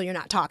are the people you're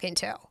not talking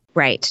to.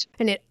 Right.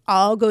 And it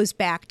all goes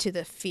back to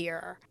the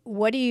fear.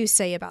 What do you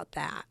say about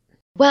that?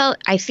 Well,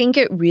 I think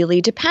it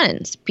really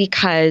depends,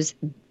 because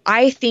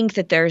I think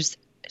that there's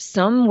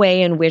some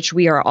way in which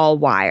we are all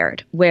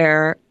wired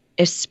where,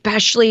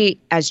 especially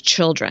as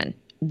children,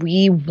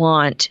 we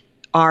want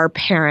our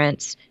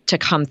parents to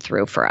come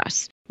through for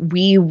us.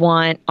 We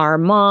want our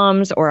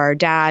moms or our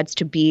dads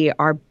to be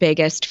our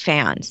biggest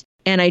fans.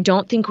 And I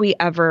don't think we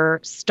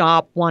ever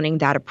stop wanting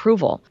that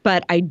approval.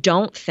 But I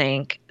don't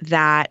think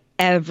that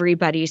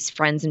everybody's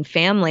friends and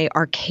family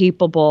are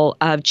capable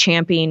of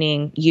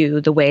championing you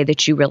the way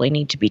that you really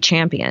need to be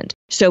championed.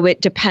 So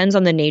it depends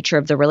on the nature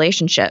of the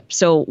relationship.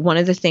 So one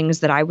of the things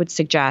that I would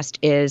suggest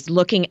is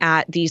looking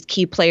at these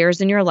key players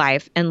in your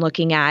life and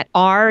looking at,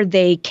 are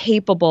they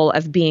capable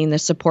of being the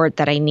support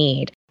that I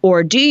need?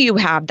 Or do you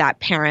have that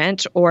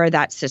parent or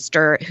that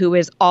sister who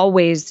is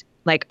always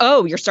like,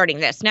 oh, you're starting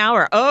this now,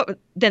 or, oh,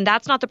 then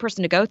that's not the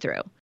person to go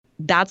through.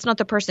 That's not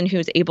the person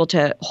who's able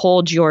to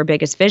hold your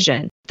biggest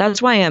vision.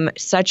 That's why I'm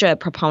such a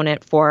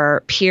proponent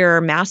for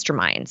peer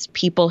masterminds,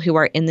 people who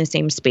are in the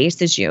same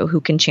space as you, who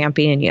can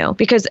champion you.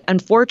 Because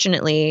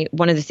unfortunately,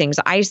 one of the things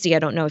I see, I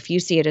don't know if you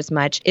see it as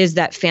much, is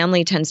that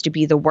family tends to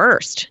be the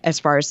worst as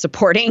far as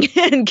supporting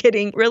and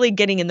getting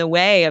in the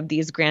way of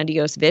these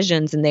grandiose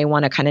visions, and they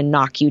want to kind of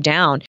knock you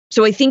down.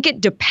 So I think it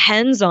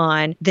depends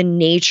on the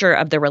nature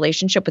of the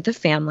relationship with the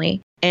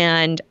family.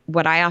 And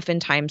what I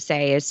oftentimes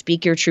say is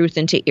speak your truth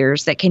into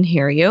ears that can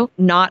hear you.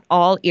 Not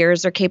all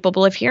ears are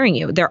capable of hearing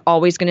you. They're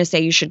always going to say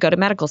you should go to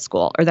medical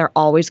school, or they're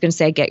always going to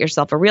say get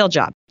yourself a real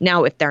job.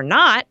 Now, if they're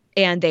not,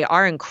 and they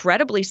are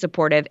incredibly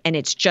supportive and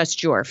it's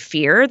just your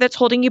fear that's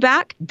holding you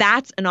back,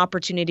 that's an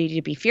opportunity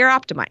to be fear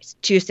optimized,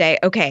 to say,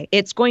 okay,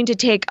 it's going to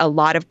take a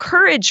lot of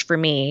courage for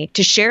me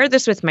to share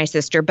this with my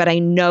sister, but I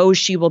know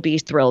she will be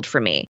thrilled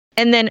for me.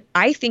 And then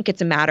I think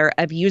it's a matter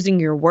of using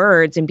your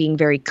words and being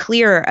very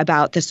clear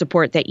about the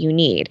support that you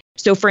need.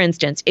 So for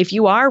instance, if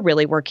you are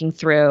really working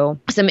through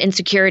some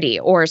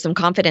insecurity or some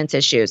confidence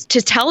issues, to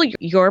tell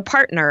your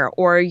partner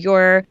or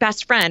your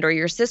best friend or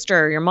your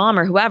sister or your mom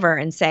or whoever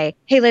and say,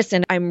 hey,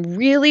 listen, I'm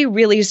really,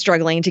 really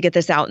struggling to get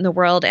this out in the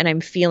world and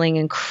I'm feeling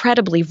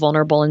incredibly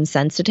vulnerable and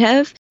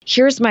sensitive.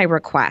 Here's my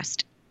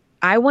request.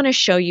 I want to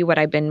show you what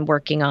I've been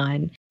working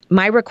on.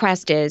 My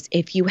request is,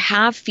 if you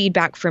have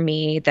feedback for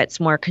me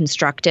that's more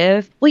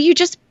constructive, will you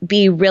just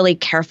be really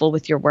careful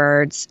with your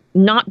words?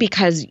 Not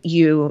because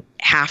you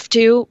have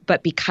to,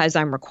 but because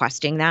I'm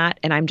requesting that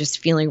and I'm just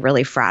feeling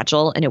really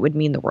fragile and it would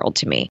mean the world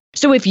to me.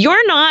 So if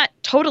you're not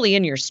totally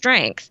in your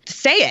strength,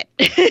 say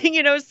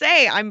it.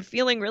 Say, I'm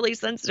feeling really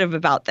sensitive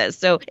about this.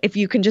 So if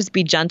you can just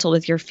be gentle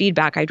with your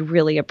feedback, I'd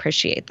really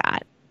appreciate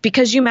that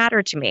because you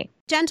matter to me.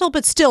 Gentle,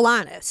 but still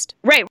honest.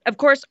 Right. Of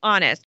course,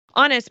 honest,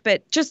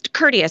 but just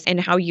courteous in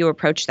how you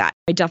approach that.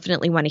 I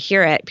definitely want to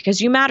hear it because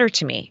you matter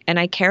to me and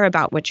I care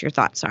about what your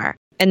thoughts are.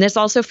 And this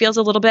also feels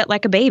a little bit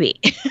like a baby.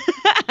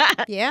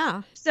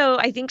 Yeah. So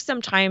I think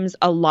sometimes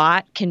a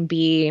lot can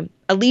be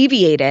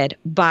alleviated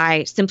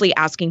by simply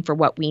asking for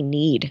what we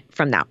need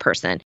from that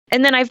person.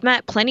 And then I've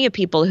met plenty of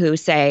people who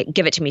say,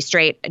 give it to me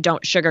straight.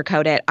 Don't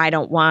sugarcoat it. I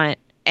don't want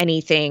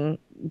anything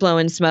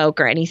blowing smoke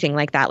or anything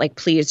like that. Like,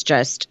 please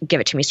just give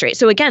it to me straight.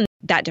 So again,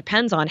 that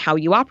depends on how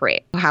you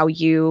operate, how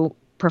you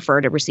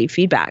prefer to receive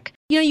feedback.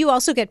 You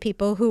also get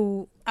people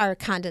who are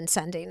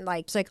condescending,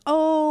 like, it's like,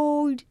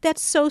 oh,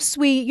 that's so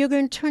sweet. You're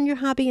going to turn your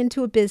hobby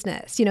into a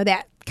business.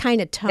 That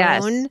kind of tone.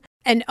 Yes.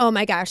 And oh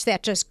my gosh,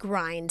 that just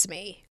grinds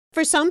me.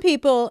 For some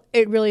people,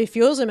 it really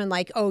fuels them and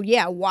like, oh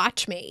yeah,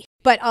 watch me.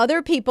 But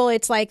other people,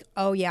 it's like,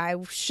 oh yeah, I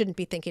shouldn't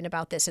be thinking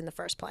about this in the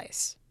first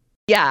place.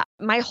 Yeah,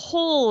 my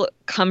whole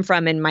come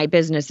from in my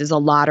business is a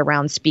lot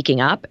around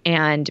speaking up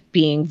and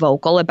being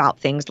vocal about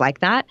things like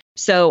that.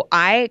 So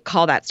I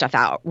call that stuff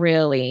out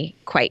really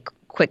quite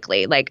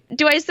quickly. Like,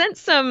 do I sense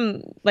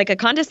some like a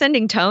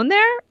condescending tone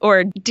there?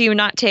 Or do you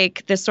not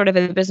take this sort of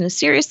a business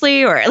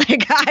seriously? Or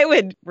like, I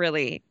would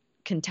really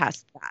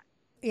contest that.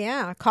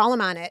 Yeah, call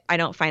them on it. I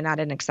don't find that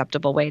an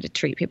acceptable way to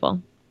treat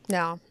people.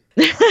 No.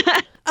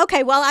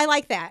 Okay, well, I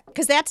like that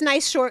because that's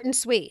nice, short and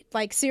sweet.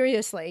 Like,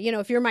 seriously,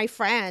 if you're my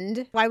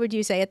friend, why would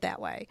you say it that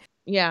way?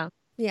 Yeah.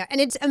 Yeah. And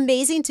it's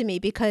amazing to me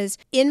because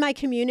in my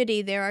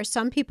community, there are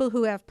some people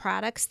who have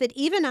products that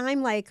even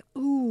I'm like,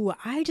 ooh,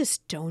 I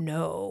just don't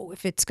know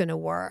if it's going to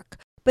work.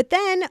 But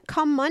then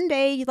come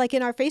Monday, like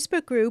in our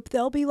Facebook group,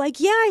 they'll be like,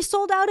 yeah, I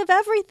sold out of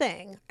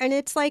everything. And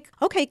it's like,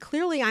 okay,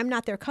 clearly I'm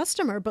not their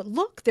customer, but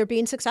look, they're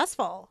being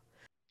successful.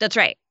 That's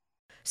right.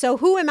 So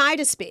who am I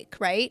to speak,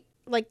 right?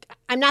 Like,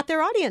 I'm not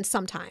their audience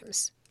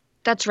sometimes.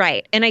 That's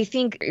right. And I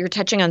think you're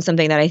touching on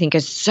something that I think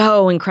is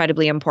so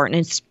incredibly important,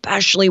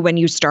 especially when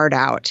you start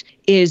out,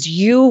 is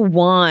you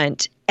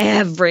want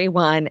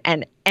everyone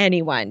and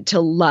anyone to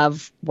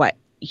love what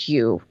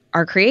you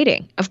are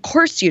creating. Of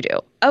course you do.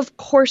 Of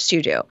course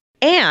you do.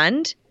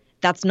 And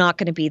that's not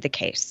going to be the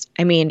case.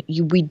 I mean,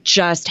 we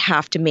just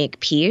have to make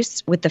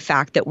peace with the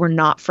fact that we're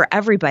not for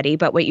everybody.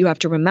 But what you have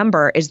to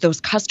remember is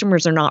those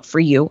customers are not for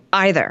you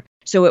either.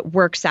 So it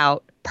works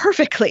out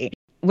perfectly.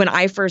 When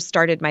I first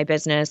started my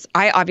business,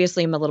 I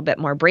obviously am a little bit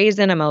more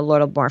brazen. I'm a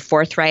little more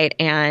forthright,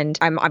 and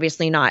I'm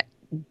obviously not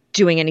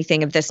doing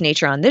anything of this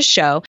nature on this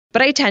show,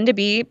 but I tend to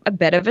be a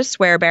bit of a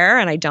swear bear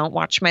and I don't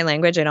watch my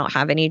language. I don't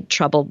have any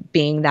trouble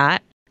being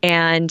that.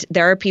 And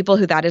there are people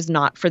who that is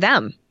not for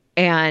them.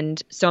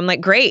 And so I'm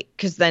like, great,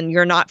 because then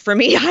you're not for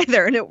me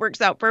either. And it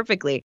works out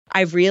perfectly.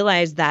 I've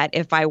realized that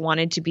if I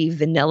wanted to be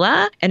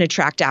vanilla and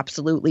attract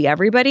absolutely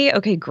everybody,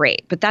 okay,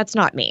 great. But that's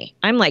not me.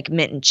 I'm like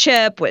mint and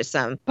chip with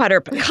some butter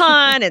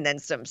pecan and then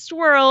some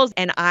swirls.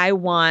 And I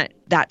want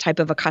that type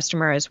of a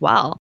customer as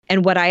well.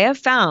 And what I have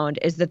found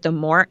is that the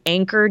more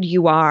anchored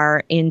you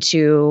are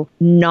into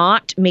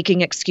not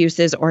making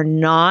excuses or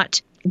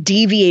not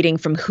deviating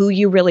from who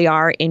you really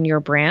are in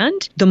your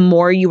brand, the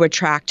more you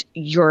attract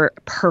your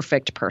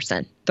perfect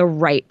person, the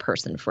right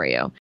person for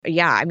you.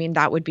 Yeah, I mean,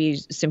 that would be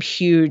some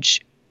huge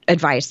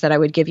advice that I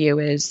would give you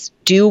is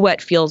do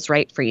what feels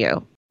right for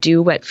you.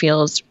 Do what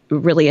feels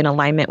really in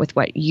alignment with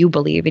what you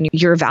believe in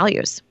your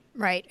values.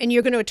 Right. And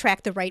you're going to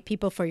attract the right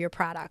people for your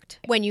product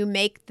when you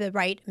make the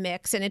right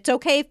mix. And it's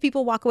okay if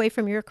people walk away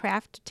from your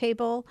craft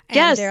table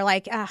and they're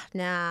like,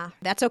 nah,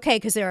 that's okay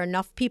because there are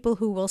enough people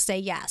who will say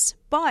yes.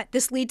 But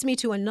this leads me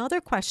to another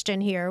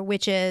question here,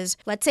 which is,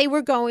 let's say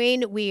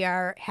we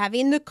are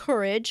having the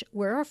courage,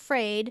 we're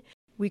afraid,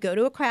 we go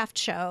to a craft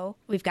show,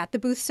 we've got the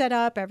booth set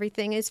up,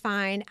 everything is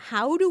fine.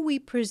 How do we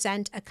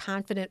present a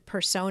confident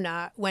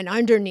persona when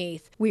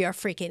underneath we are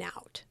freaking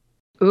out?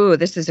 Ooh,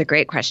 this is a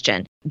great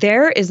question.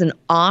 There is an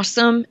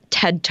awesome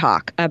TED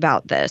Talk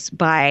about this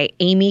by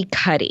Amy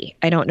Cuddy.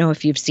 I don't know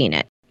if you've seen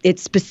it.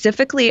 It's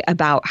specifically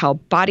about how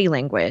body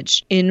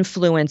language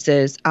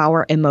influences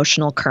our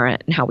emotional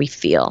current and how we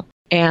feel.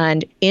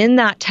 And in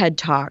that TED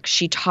Talk,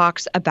 she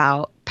talks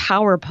about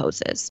power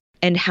poses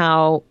and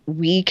how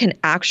we can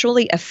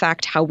actually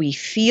affect how we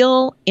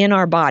feel in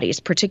our bodies,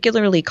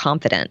 particularly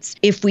confidence,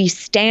 if we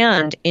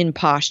stand in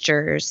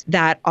postures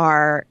that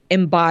are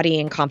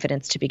embodying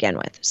confidence to begin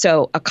with.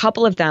 So a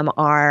couple of them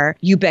are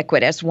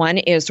ubiquitous. One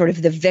is sort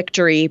of the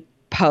victory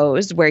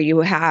pose where you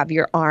have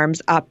your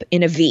arms up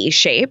in a V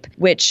shape,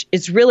 which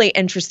is really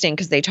interesting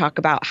because they talk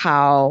about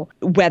how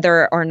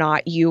whether or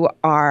not you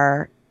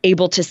are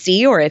able to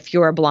see or if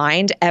you're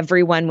blind,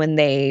 everyone, when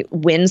they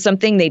win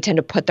something, they tend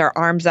to put their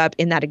arms up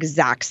in that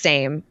exact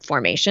same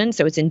formation.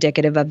 So it's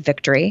indicative of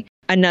victory.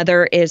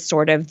 Another is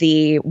sort of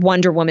the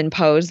Wonder Woman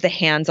pose, the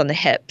hands on the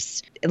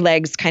hips,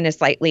 legs kind of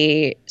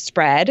slightly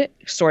spread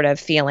sort of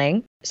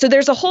feeling. So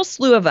there's a whole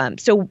slew of them.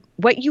 So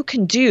what you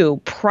can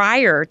do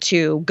prior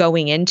to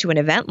going into an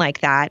event like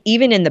that,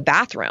 even in the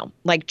bathroom,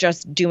 like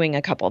just doing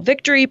a couple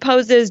victory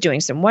poses, doing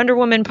some Wonder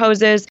Woman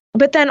poses,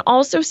 but then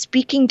also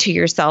speaking to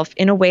yourself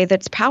in a way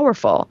that's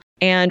powerful.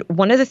 And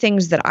one of the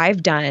things that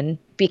I've done,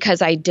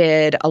 because I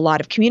did a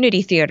lot of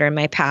community theater in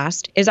my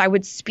past, is I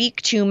would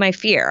speak to my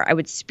fear. I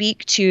would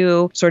speak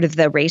to sort of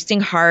the racing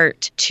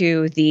heart,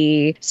 to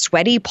the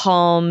sweaty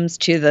palms,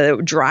 to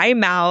the dry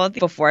mouth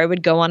before I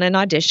would go on an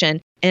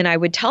audition. And I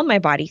would tell my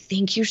body,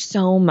 thank you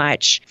so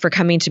much for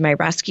coming to my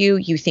rescue.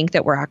 You think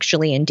that we're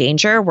actually in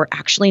danger. We're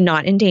actually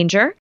not in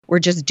danger. We're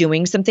just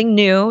doing something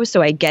new.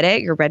 So I get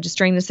it. You're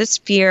registering this as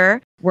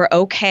fear. We're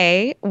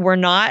okay. We're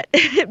not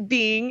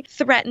being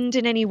threatened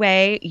in any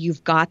way.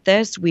 You've got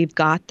this. We've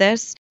got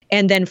this.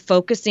 And then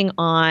focusing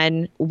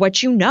on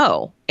what you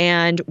know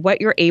and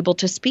what you're able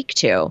to speak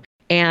to.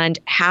 And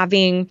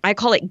having, I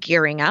call it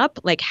gearing up,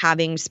 like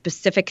having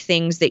specific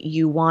things that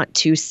you want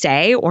to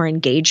say or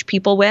engage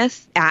people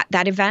with at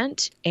that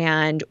event,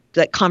 and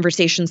like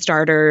conversation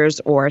starters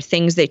or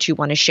things that you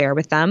want to share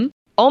with them.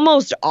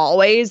 Almost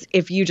always,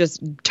 if you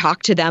just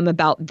talk to them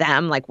about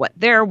them, like what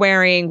they're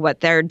wearing,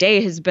 what their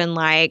day has been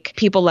like,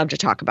 people love to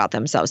talk about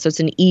themselves. So it's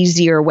an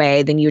easier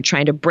way than you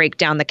trying to break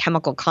down the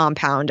chemical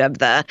compound of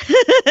the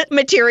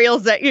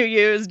materials that you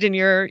used in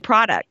your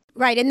product.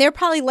 Right. And they're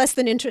probably less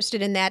than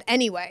interested in that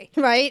anyway,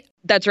 right?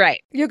 That's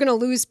right. You're going to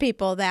lose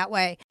people that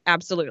way.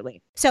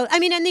 Absolutely. So, I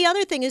mean, and the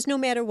other thing is no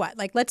matter what,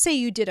 like let's say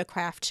you did a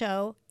craft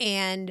show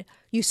and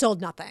you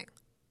sold nothing.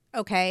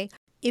 Okay.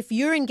 If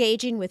you're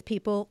engaging with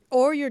people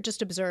or you're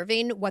just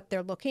observing what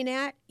they're looking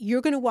at,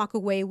 you're going to walk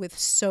away with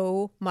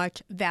so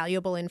much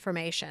valuable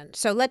information.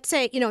 So let's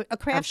say, a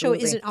craft show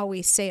isn't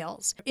always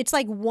sales. It's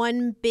like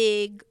one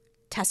big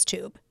test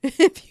tube,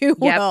 if you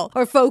will,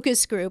 or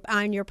focus group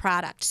on your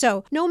product.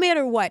 So no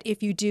matter what,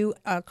 if you do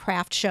a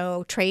craft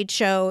show, trade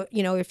show,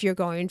 if you're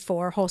going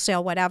for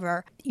wholesale,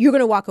 whatever, you're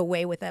going to walk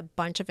away with a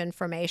bunch of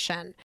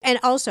information. And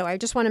also, I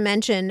just want to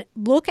mention,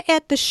 look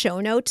at the show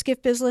notes,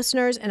 Gift Biz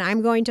listeners, and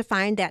I'm going to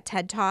find that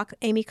TED Talk,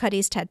 Amy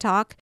Cuddy's TED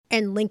Talk,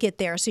 and link it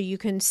there so you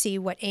can see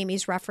what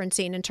Amy's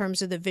referencing in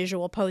terms of the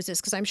visual poses,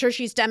 because I'm sure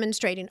she's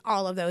demonstrating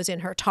all of those in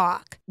her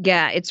talk.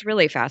 Yeah, it's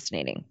really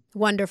fascinating.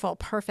 Wonderful.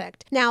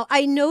 Perfect. Now,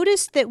 I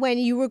noticed that when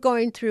you were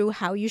going through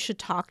how you should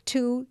talk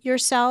to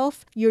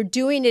yourself, you're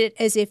doing it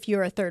as if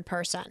you're a third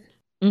person.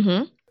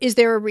 Mm-hmm. Is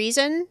there a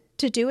reason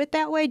to do it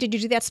that way? Did you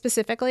do that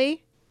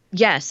specifically?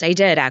 Yes, I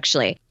did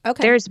actually.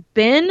 Okay. There's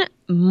been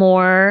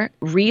more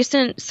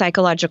recent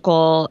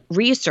psychological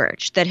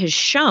research that has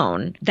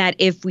shown that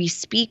if we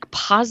speak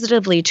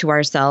positively to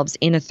ourselves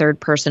in a third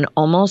person,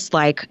 almost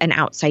like an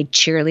outside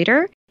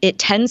cheerleader, it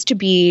tends to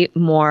be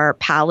more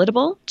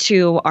palatable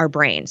to our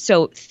brain.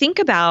 So think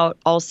about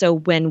also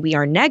when we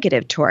are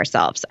negative to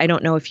ourselves. I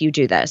don't know if you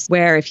do this,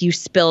 where if you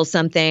spill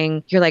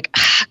something, you're like,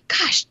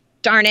 gosh,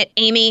 darn it,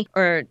 Amy,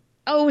 or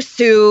oh,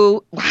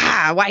 Sue,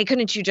 wow, why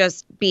couldn't you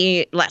just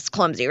be less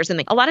clumsy or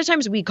something? A lot of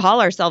times we call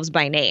ourselves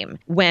by name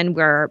when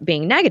we're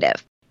being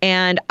negative.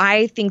 And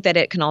I think that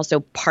it can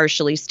also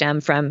partially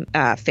stem from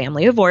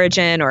family of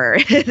origin or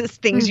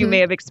things you may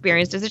have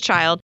experienced as a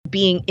child,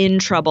 being in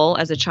trouble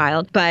as a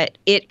child. But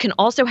it can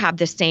also have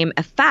the same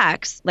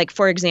effects. Like,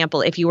 for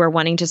example, if you are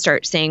wanting to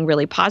start saying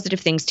really positive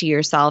things to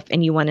yourself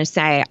and you want to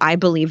say, I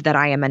believe that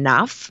I am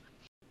enough,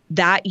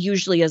 that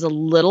usually is a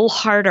little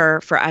harder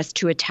for us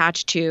to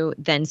attach to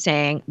than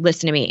saying,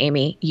 listen to me,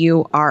 Amy,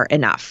 you are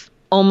enough.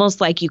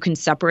 Almost like you can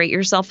separate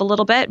yourself a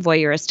little bit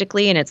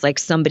voyeuristically, and it's like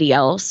somebody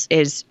else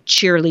is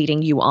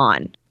cheerleading you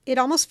on. It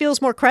almost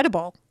feels more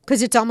credible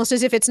because it's almost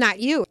as if it's not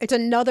you. It's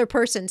another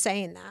person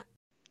saying that.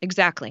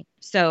 Exactly.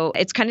 So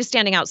it's kind of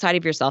standing outside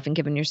of yourself and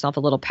giving yourself a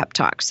little pep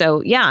talk.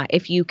 So yeah,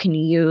 if you can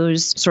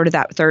use sort of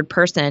that third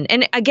person,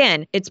 and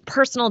again, it's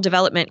personal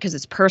development because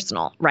it's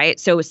personal, right?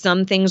 So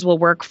some things will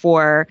work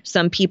for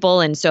some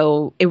people. And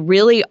so it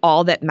really,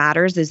 all that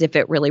matters is if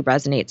it really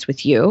resonates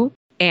with you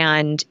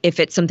and if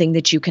it's something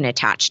that you can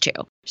attach to.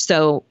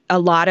 So a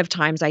lot of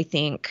times I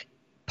think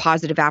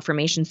positive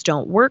affirmations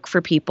don't work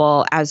for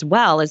people as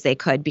well as they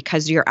could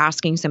because you're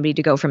asking somebody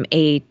to go from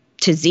A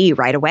to Z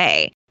right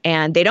away.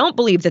 And they don't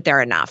believe that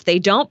they're enough. They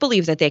don't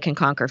believe that they can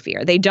conquer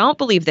fear. They don't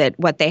believe that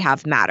what they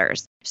have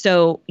matters.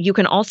 So you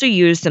can also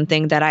use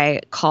something that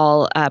I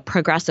call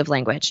progressive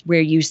language,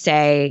 where you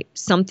say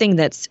something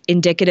that's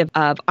indicative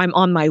of I'm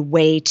on my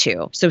way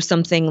to. So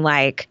something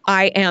like,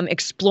 I am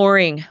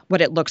exploring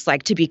what it looks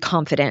like to be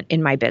confident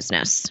in my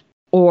business.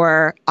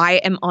 Or I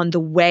am on the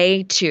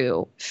way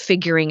to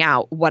figuring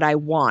out what I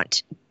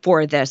want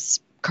for this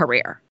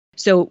career.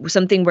 So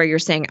something where you're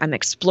saying, I'm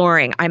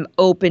exploring, I'm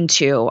open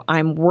to,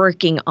 I'm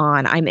working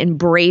on, I'm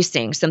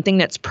embracing, something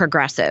that's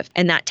progressive.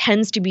 And that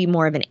tends to be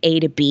more of an A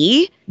to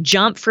B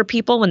jump for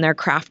people when they're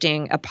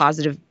crafting a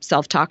positive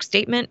self-talk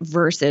statement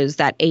versus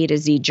that A to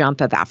Z jump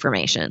of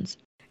affirmations.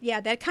 Yeah,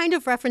 that kind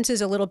of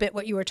references a little bit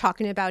what you were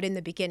talking about in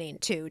the beginning,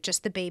 too,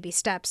 just the baby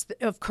steps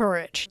of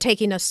courage,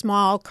 taking a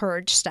small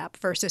courage step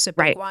versus a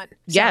big one. So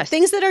yes.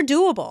 Things that are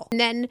doable. And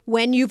then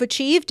when you've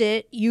achieved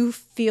it, you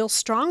feel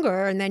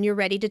stronger, and then you're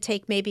ready to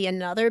take maybe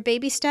another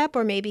baby step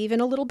or maybe even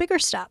a little bigger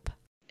step.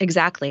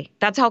 Exactly.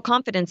 That's how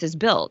confidence is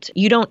built.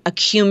 You don't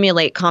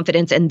accumulate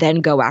confidence and then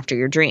go after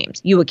your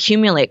dreams. You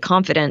accumulate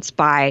confidence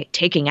by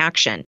taking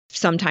action,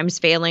 sometimes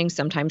failing,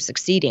 sometimes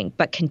succeeding,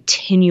 but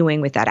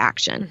continuing with that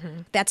action.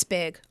 Mm-hmm. That's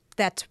big.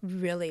 That's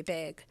really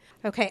big.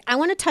 Okay, I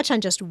want to touch on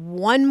just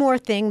one more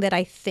thing that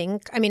I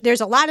think,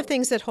 there's a lot of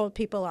things that hold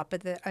people up,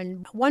 but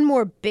one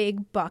more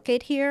big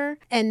bucket here,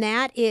 and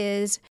that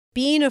is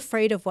being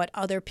afraid of what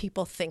other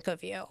people think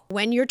of you.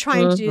 When you're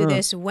trying to do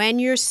this, when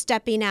you're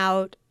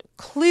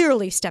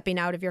clearly stepping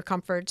out of your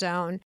comfort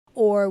zone,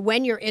 or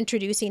when you're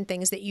introducing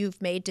things that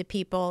you've made to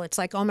people, it's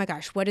like, oh my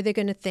gosh, what are they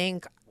going to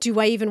think?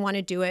 Do I even want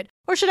to do it?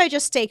 Or should I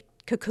just stay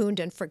cocooned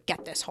and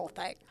forget this whole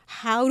thing?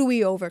 How do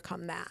we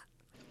overcome that?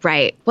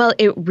 Right. Well,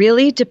 it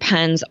really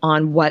depends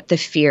on what the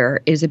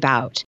fear is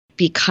about,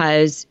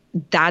 because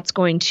that's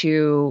going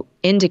to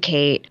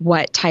indicate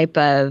what type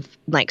of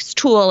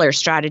tool or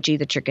strategy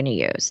that you're going to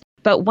use.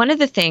 But one of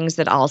the things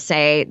that I'll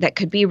say that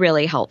could be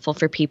really helpful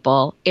for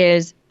people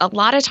is a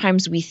lot of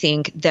times we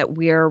think that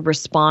we're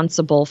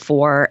responsible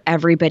for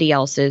everybody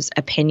else's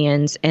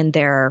opinions and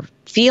their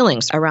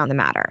feelings around the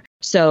matter.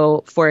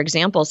 So, for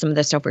example, some of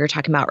the stuff we were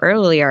talking about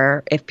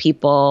earlier, if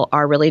people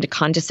are really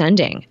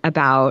condescending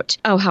about,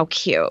 oh, how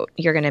cute,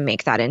 you're going to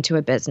make that into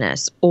a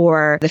business,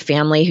 or the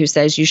family who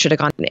says you should have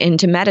gone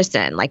into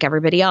medicine like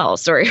everybody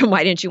else, or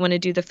why didn't you want to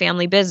do the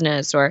family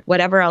business, or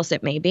whatever else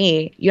it may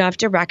be, you have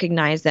to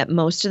recognize that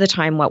most of the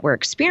time what we're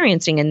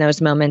experiencing in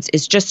those moments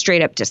is just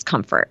straight up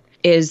discomfort,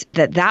 is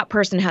that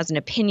person has an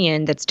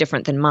opinion that's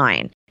different than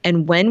mine.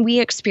 And when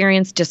we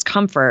experience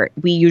discomfort,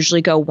 we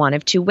usually go one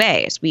of two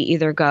ways. We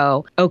either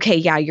go, okay,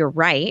 yeah, you're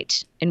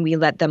right, and we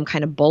let them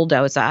kind of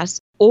bulldoze us,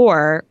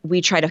 or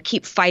we try to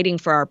keep fighting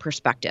for our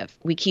perspective.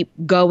 We keep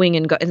going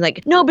and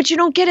no, but you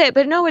don't get it.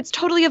 But no, it's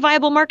totally a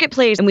viable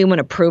marketplace. And we want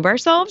to prove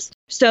ourselves.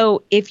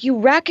 So if you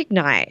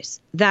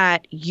recognize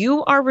that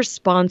you are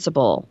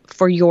responsible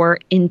for your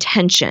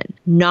intention,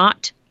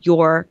 not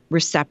your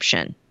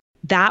reception,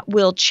 that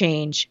will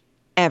change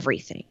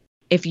everything.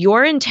 If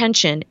your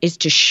intention is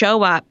to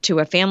show up to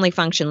a family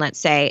function, let's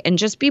say, and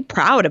just be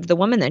proud of the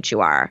woman that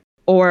you are,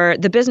 or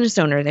the business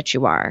owner that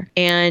you are,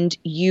 and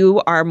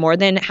you are more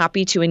than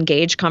happy to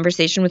engage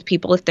conversation with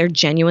people if they're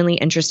genuinely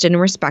interested and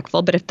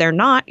respectful, but if they're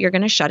not, you're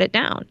going to shut it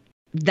down.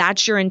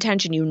 That's your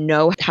intention. You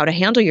know how to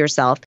handle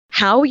yourself.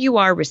 How you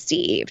are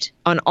received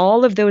on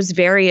all of those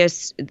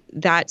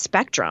that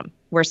spectrum,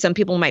 where some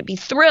people might be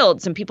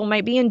thrilled, some people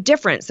might be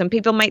indifferent, some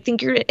people might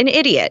think you're an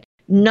idiot.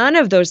 None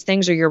of those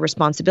things are your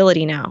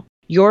responsibility now.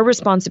 Your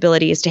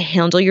responsibility is to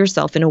handle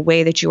yourself in a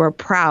way that you are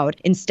proud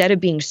instead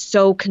of being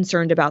so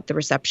concerned about the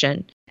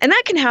reception. And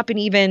that can happen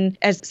even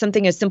as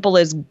something as simple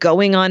as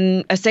going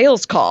on a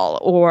sales call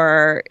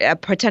or a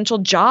potential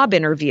job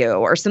interview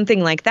or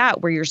something like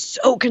that, where you're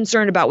so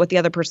concerned about what the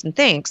other person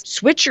thinks.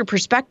 Switch your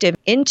perspective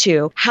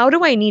into, how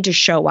do I need to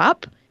show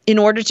up in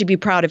order to be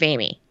proud of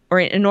Amy? Or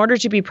in order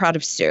to be proud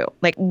of Sue?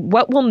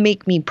 What will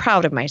make me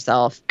proud of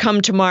myself come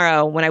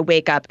tomorrow when I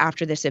wake up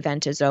after this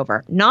event is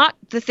over? Not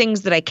the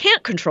things that I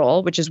can't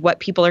control, which is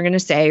what people are going to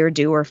say or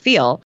do or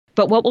feel,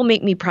 but what will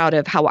make me proud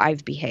of how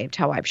I've behaved,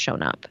 how I've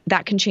shown up.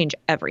 That can change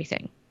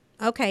everything.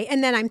 Okay.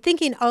 And then I'm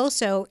thinking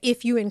also,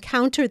 if you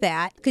encounter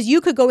that, because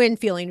you could go in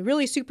feeling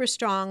really super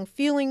strong,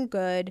 feeling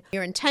good,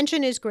 your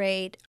intention is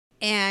great,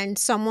 and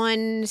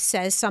someone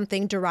says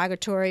something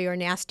derogatory or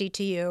nasty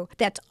to you,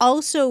 that's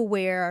also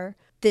where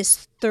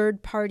this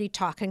third party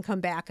talk can come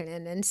back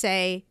in and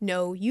say,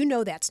 no,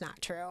 that's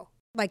not true.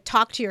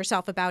 Talk to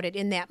yourself about it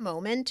in that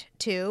moment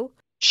too.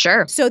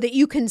 Sure. So that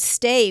you can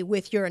stay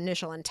with your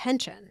initial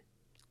intention.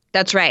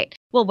 That's right.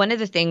 Well, one of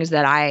the things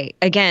that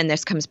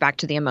this comes back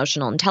to the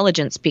emotional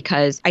intelligence,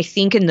 because I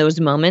think in those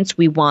moments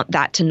we want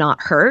that to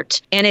not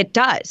hurt. And it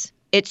does.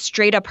 It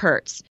straight up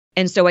hurts.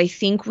 And so I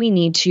think we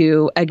need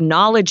to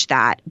acknowledge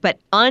that, but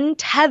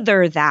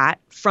untether that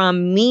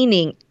from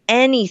meaning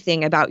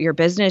anything about your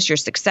business, your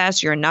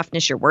success, your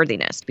enoughness, your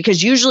worthiness.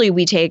 Because usually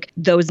we take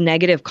those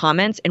negative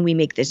comments and we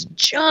make this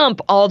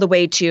jump all the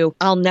way to,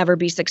 I'll never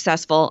be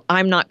successful.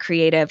 I'm not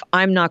creative.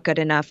 I'm not good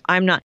enough.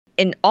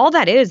 And all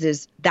that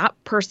is that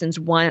person's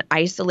one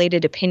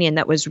isolated opinion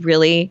that was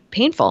really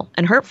painful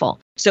and hurtful.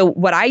 So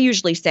what I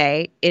usually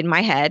say in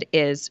my head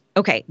is,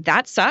 okay,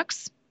 that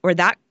sucks or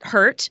that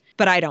hurt,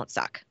 but I don't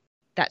suck.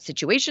 That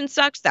situation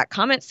sucks, that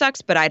comment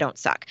sucks, but I don't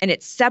suck. And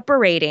it's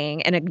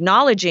separating and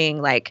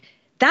acknowledging like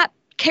that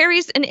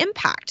carries an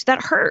impact,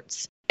 that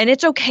hurts. And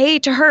it's okay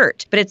to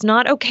hurt, but it's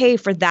not okay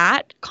for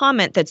that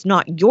comment that's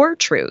not your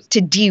truth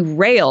to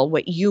derail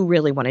what you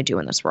really want to do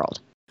in this world.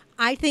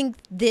 I think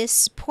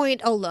this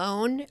point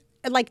alone,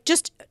 like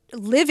just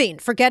living,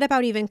 forget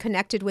about even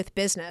connected with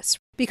business,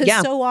 because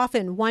so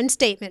often one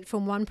statement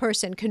from one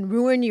person can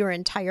ruin your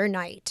entire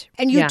night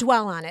and you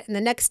dwell on it. And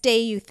the next day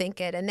you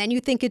think it and then you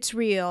think it's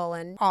real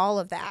and all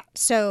of that.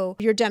 So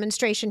your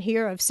demonstration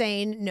here of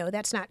saying, no,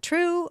 that's not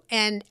true,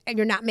 and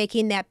you're not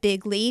making that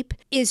big leap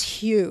is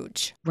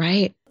huge.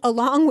 Right.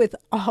 Along with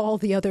all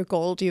the other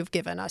gold you've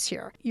given us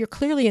here. You're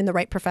clearly in the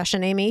right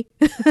profession, Amy.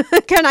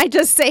 Can I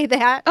just say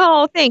that?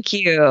 Oh, thank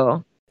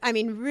you. I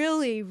mean,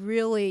 really,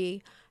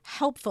 really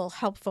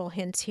helpful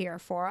hints here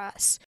for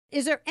us.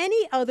 Is there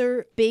any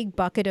other big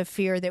bucket of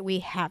fear that we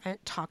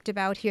haven't talked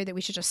about here that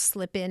we should just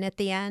slip in at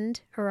the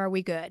end? Or are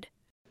we good?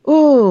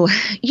 Oh,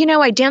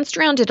 I danced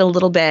around it a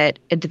little bit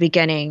at the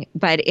beginning,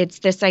 but it's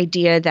this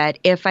idea that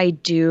if I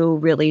do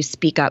really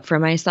speak up for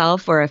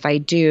myself, or if I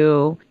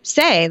do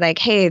say like,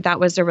 hey, that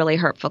was a really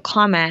hurtful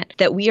comment,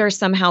 that we are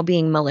somehow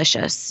being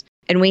malicious.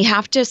 And we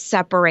have to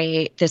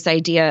separate this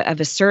idea of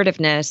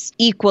assertiveness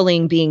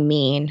equaling being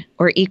mean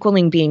or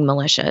equaling being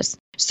malicious.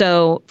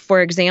 So,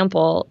 for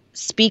example,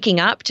 speaking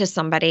up to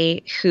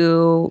somebody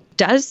who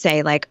does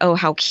say like, oh,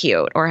 how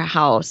cute or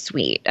how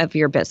sweet of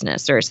your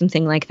business or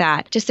something like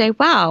that, to say,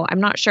 wow,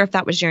 I'm not sure if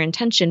that was your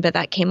intention, but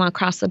that came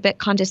across a bit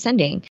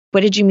condescending.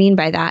 What did you mean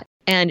by that?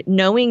 And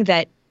knowing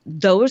that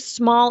those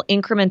small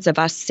increments of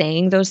us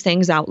saying those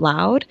things out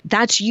loud,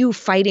 that's you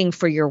fighting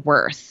for your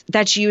worth.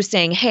 That's you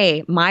saying,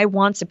 hey, my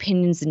wants,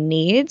 opinions, and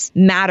needs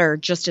matter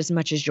just as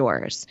much as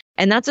yours.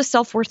 And that's a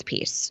self-worth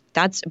piece.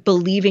 That's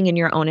believing in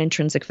your own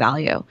intrinsic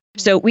value.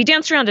 So we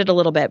danced around it a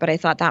little bit, but I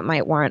thought that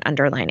might warrant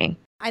underlining.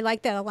 I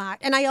like that a lot.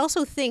 And I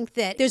also think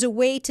that there's a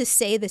way to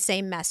say the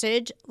same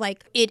message.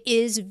 Like it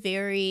is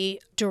very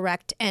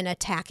direct and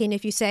attacking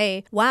if you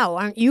say, wow,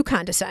 aren't you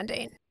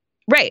condescending?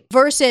 Right.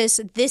 Versus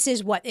this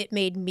is what it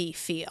made me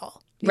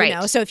feel. You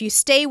know? So if you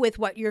stay with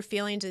what your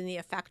feelings and the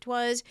effect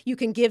was, you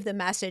can give the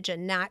message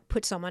and not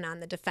put someone on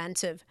the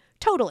defensive.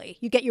 Totally.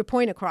 You get your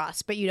point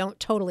across, but you don't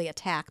totally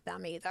attack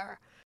them either.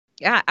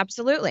 Yeah,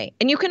 absolutely.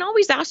 And you can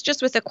always ask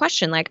just with a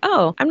question like,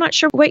 oh, I'm not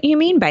sure what you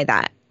mean by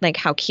that. Like,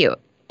 how cute.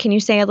 Can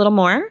you say a little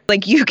more?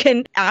 Like you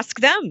can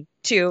ask them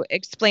to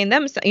explain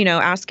them.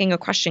 Asking a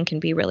question can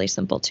be really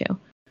simple too.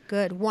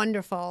 Good.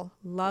 Wonderful.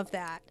 Love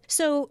that.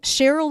 So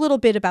share a little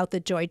bit about the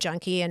Joy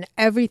Junkie and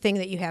everything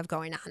that you have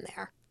going on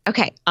there.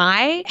 Okay.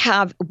 I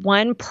have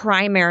one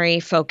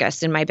primary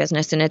focus in my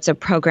business, and it's a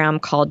program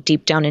called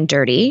Deep Down and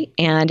Dirty.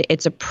 And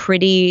it's a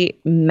pretty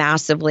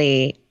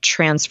massively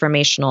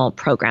transformational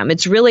program.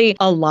 It's really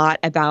a lot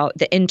about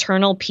the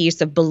internal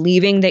piece of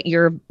believing that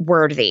you're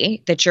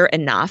worthy, that you're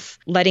enough,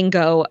 letting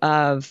go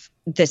of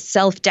the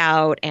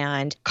self-doubt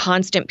and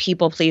constant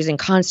people-pleasing,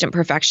 constant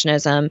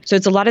perfectionism. So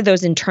it's a lot of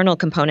those internal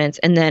components.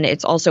 And then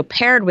it's also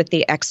paired with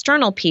the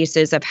external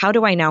pieces of how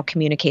do I now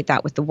communicate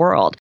that with the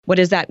world? What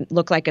does that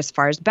look like as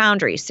far as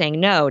boundaries, saying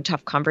no,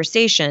 tough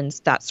conversations,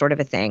 that sort of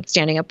a thing,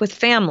 standing up with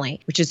family,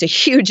 which is a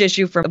huge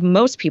issue for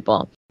most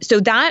people. So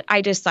that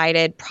I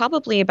decided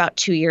probably about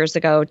 2 years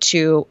ago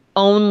to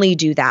only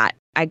do that.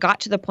 I got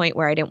to the point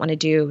where I didn't want to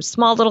do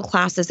small little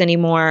classes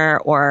anymore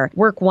or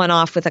work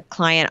one-off with a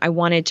client. I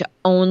wanted to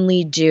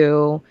only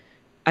do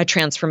a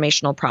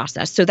transformational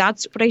process. So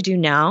that's what I do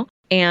now.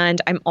 And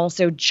I'm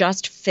also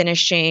just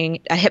finishing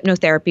a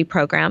hypnotherapy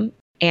program.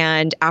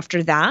 And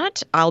after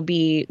that, I'll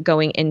be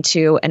going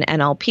into an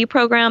NLP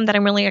program that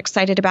I'm really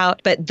excited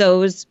about. But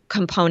those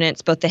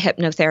components, both the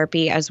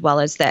hypnotherapy as well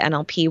as the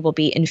NLP, will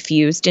be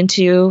infused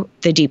into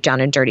the Deep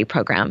Down and Dirty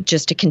program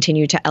just to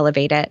continue to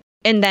elevate it.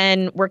 And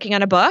then working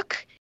on a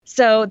book.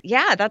 So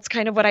yeah, that's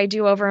kind of what I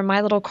do over in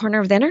my little corner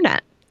of the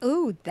internet.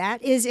 Ooh,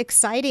 that is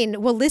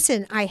exciting. Well,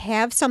 listen, I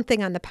have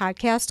something on the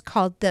podcast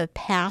called the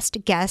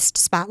Past Guest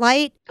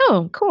Spotlight.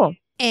 Oh, cool.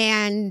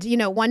 And,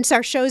 once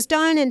our show's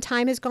done and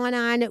time has gone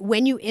on,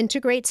 when you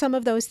integrate some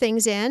of those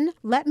things in,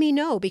 let me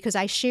know because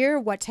I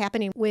share what's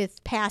happening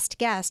with past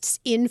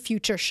guests in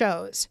future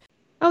shows.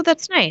 Oh,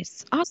 that's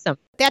nice. Awesome.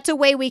 That's a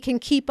way we can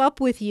keep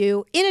up with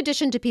you, in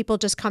addition to people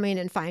just coming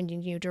and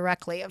finding you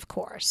directly, of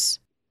course.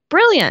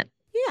 Brilliant.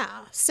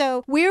 Yeah.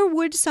 So where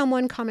would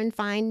someone come and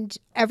find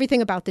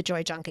everything about the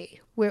Joy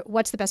Junkie?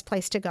 What's the best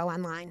place to go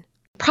online?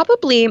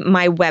 Probably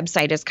my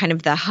website is kind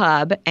of the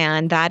hub,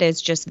 and that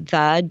is just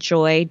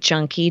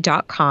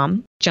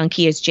thejoyjunkie.com.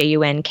 Junkie is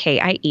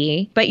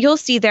Junkie. But you'll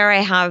see there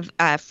I have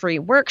a free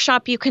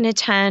workshop you can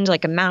attend,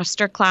 like a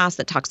master class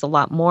that talks a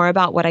lot more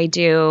about what I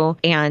do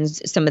and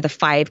some of the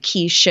 5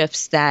 key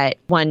shifts that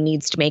one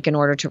needs to make in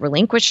order to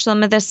relinquish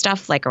some of this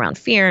stuff, like around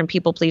fear and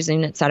people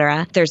pleasing,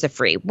 etc. There's a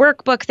free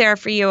workbook there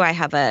for you. I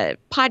have a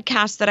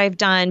podcast that I've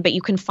done, but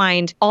you can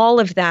find all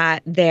of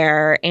that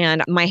there.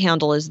 And my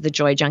handle is the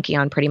Joy Junkie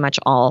on pretty much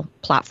all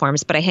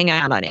platforms, but I hang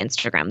out on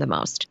Instagram the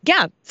most.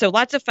 Yeah, so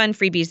lots of fun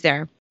freebies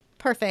there.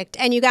 Perfect.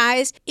 And you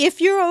guys,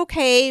 if you're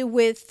okay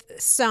with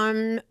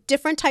some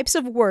different types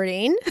of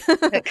wording,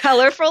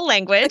 colorful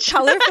language,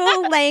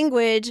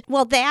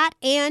 well, that,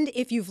 and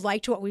if you've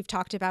liked what we've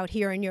talked about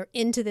here and you're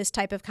into this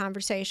type of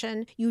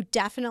conversation, you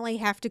definitely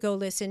have to go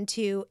listen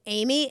to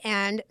Amy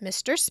and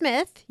Mr.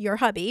 Smith, your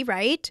hubby,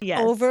 right? Yes.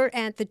 Over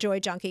at the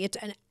Joy Junkie. It's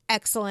an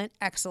excellent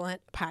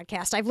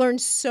podcast. I've learned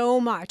so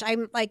much.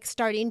 I'm like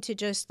starting to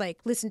just like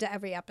listen to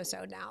every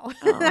episode now.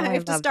 I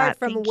have to start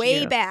from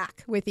way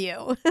back with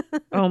you.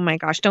 Oh my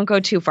gosh, don't go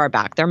too far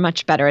back. They're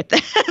much better at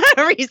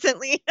that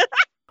recently.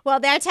 Well,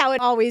 that's how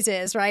it always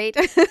is, right?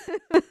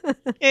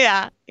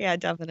 Yeah,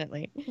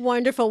 definitely.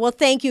 Wonderful. Well,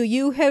 thank you.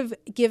 You have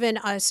given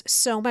us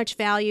so much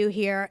value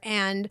here.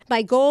 And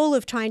my goal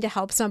of trying to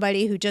help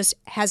somebody who just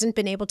hasn't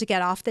been able to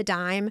get off the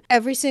dime,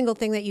 every single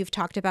thing that you've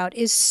talked about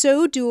is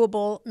so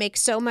doable, makes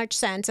so much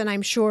sense, and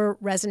I'm sure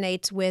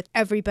resonates with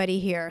everybody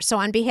here. So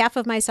on behalf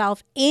of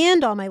myself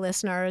and all my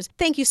listeners,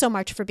 thank you so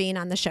much for being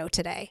on the show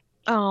today.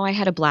 Oh, I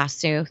had a blast,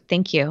 Sue.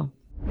 Thank you.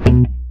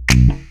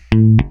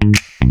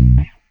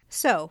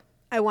 So,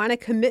 I want a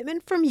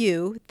commitment from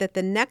you that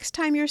the next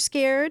time you're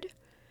scared,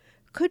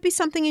 could be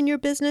something in your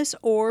business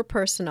or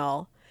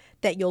personal,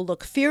 that you'll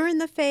look fear in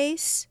the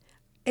face,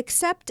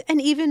 accept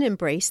and even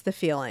embrace the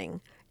feeling,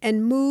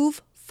 and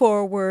move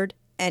forward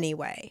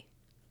anyway.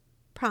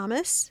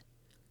 Promise?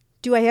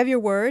 Do I have your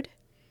word?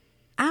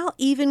 I'll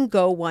even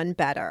go one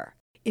better.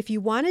 If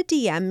you want to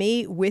DM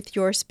me with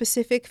your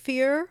specific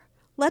fear,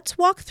 let's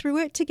walk through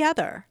it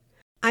together.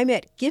 I'm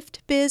at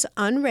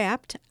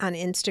GiftBizUnwrapped on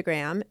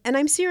Instagram, and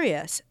I'm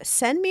serious.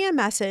 Send me a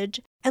message,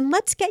 and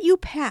let's get you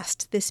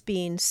past this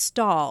being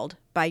stalled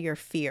by your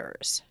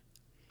fears.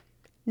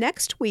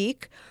 Next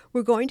week,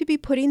 we're going to be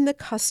putting the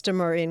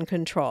customer in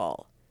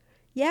control.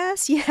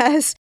 Yes,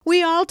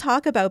 we all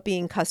talk about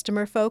being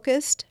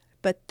customer-focused,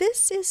 but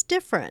this is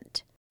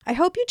different. I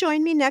hope you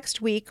join me next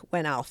week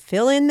when I'll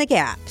fill in the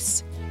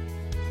gaps.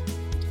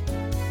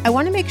 I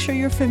want to make sure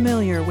you're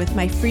familiar with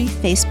my free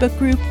Facebook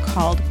group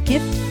called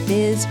Gift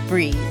Biz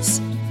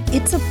Breeze.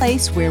 It's a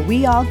place where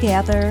we all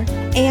gather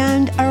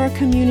and are a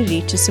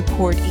community to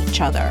support each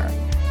other.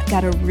 I've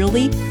got a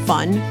really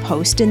fun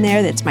post in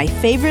there that's my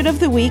favorite of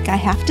the week, I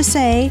have to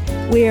say,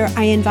 where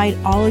I invite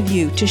all of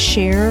you to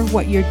share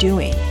what you're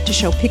doing, to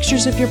show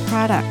pictures of your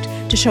product,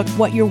 to show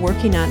what you're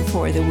working on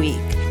for the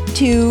week,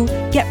 to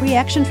get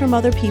reaction from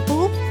other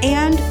people,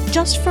 and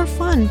just for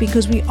fun,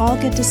 because we all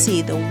get to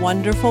see the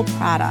wonderful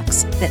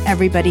products that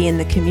everybody in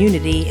the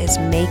community is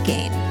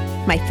making.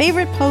 My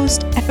favorite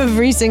post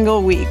every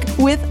single week,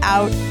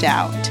 without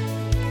doubt.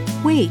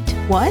 Wait,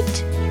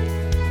 what?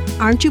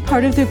 Aren't you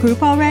part of the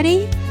group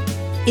already?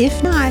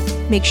 If not,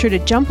 make sure to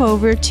jump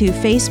over to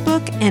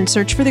Facebook and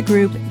search for the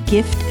group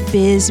Gift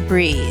Biz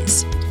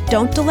Breeze.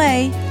 Don't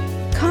delay.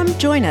 Come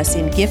join us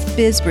in Gift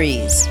Biz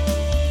Breeze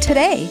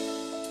today.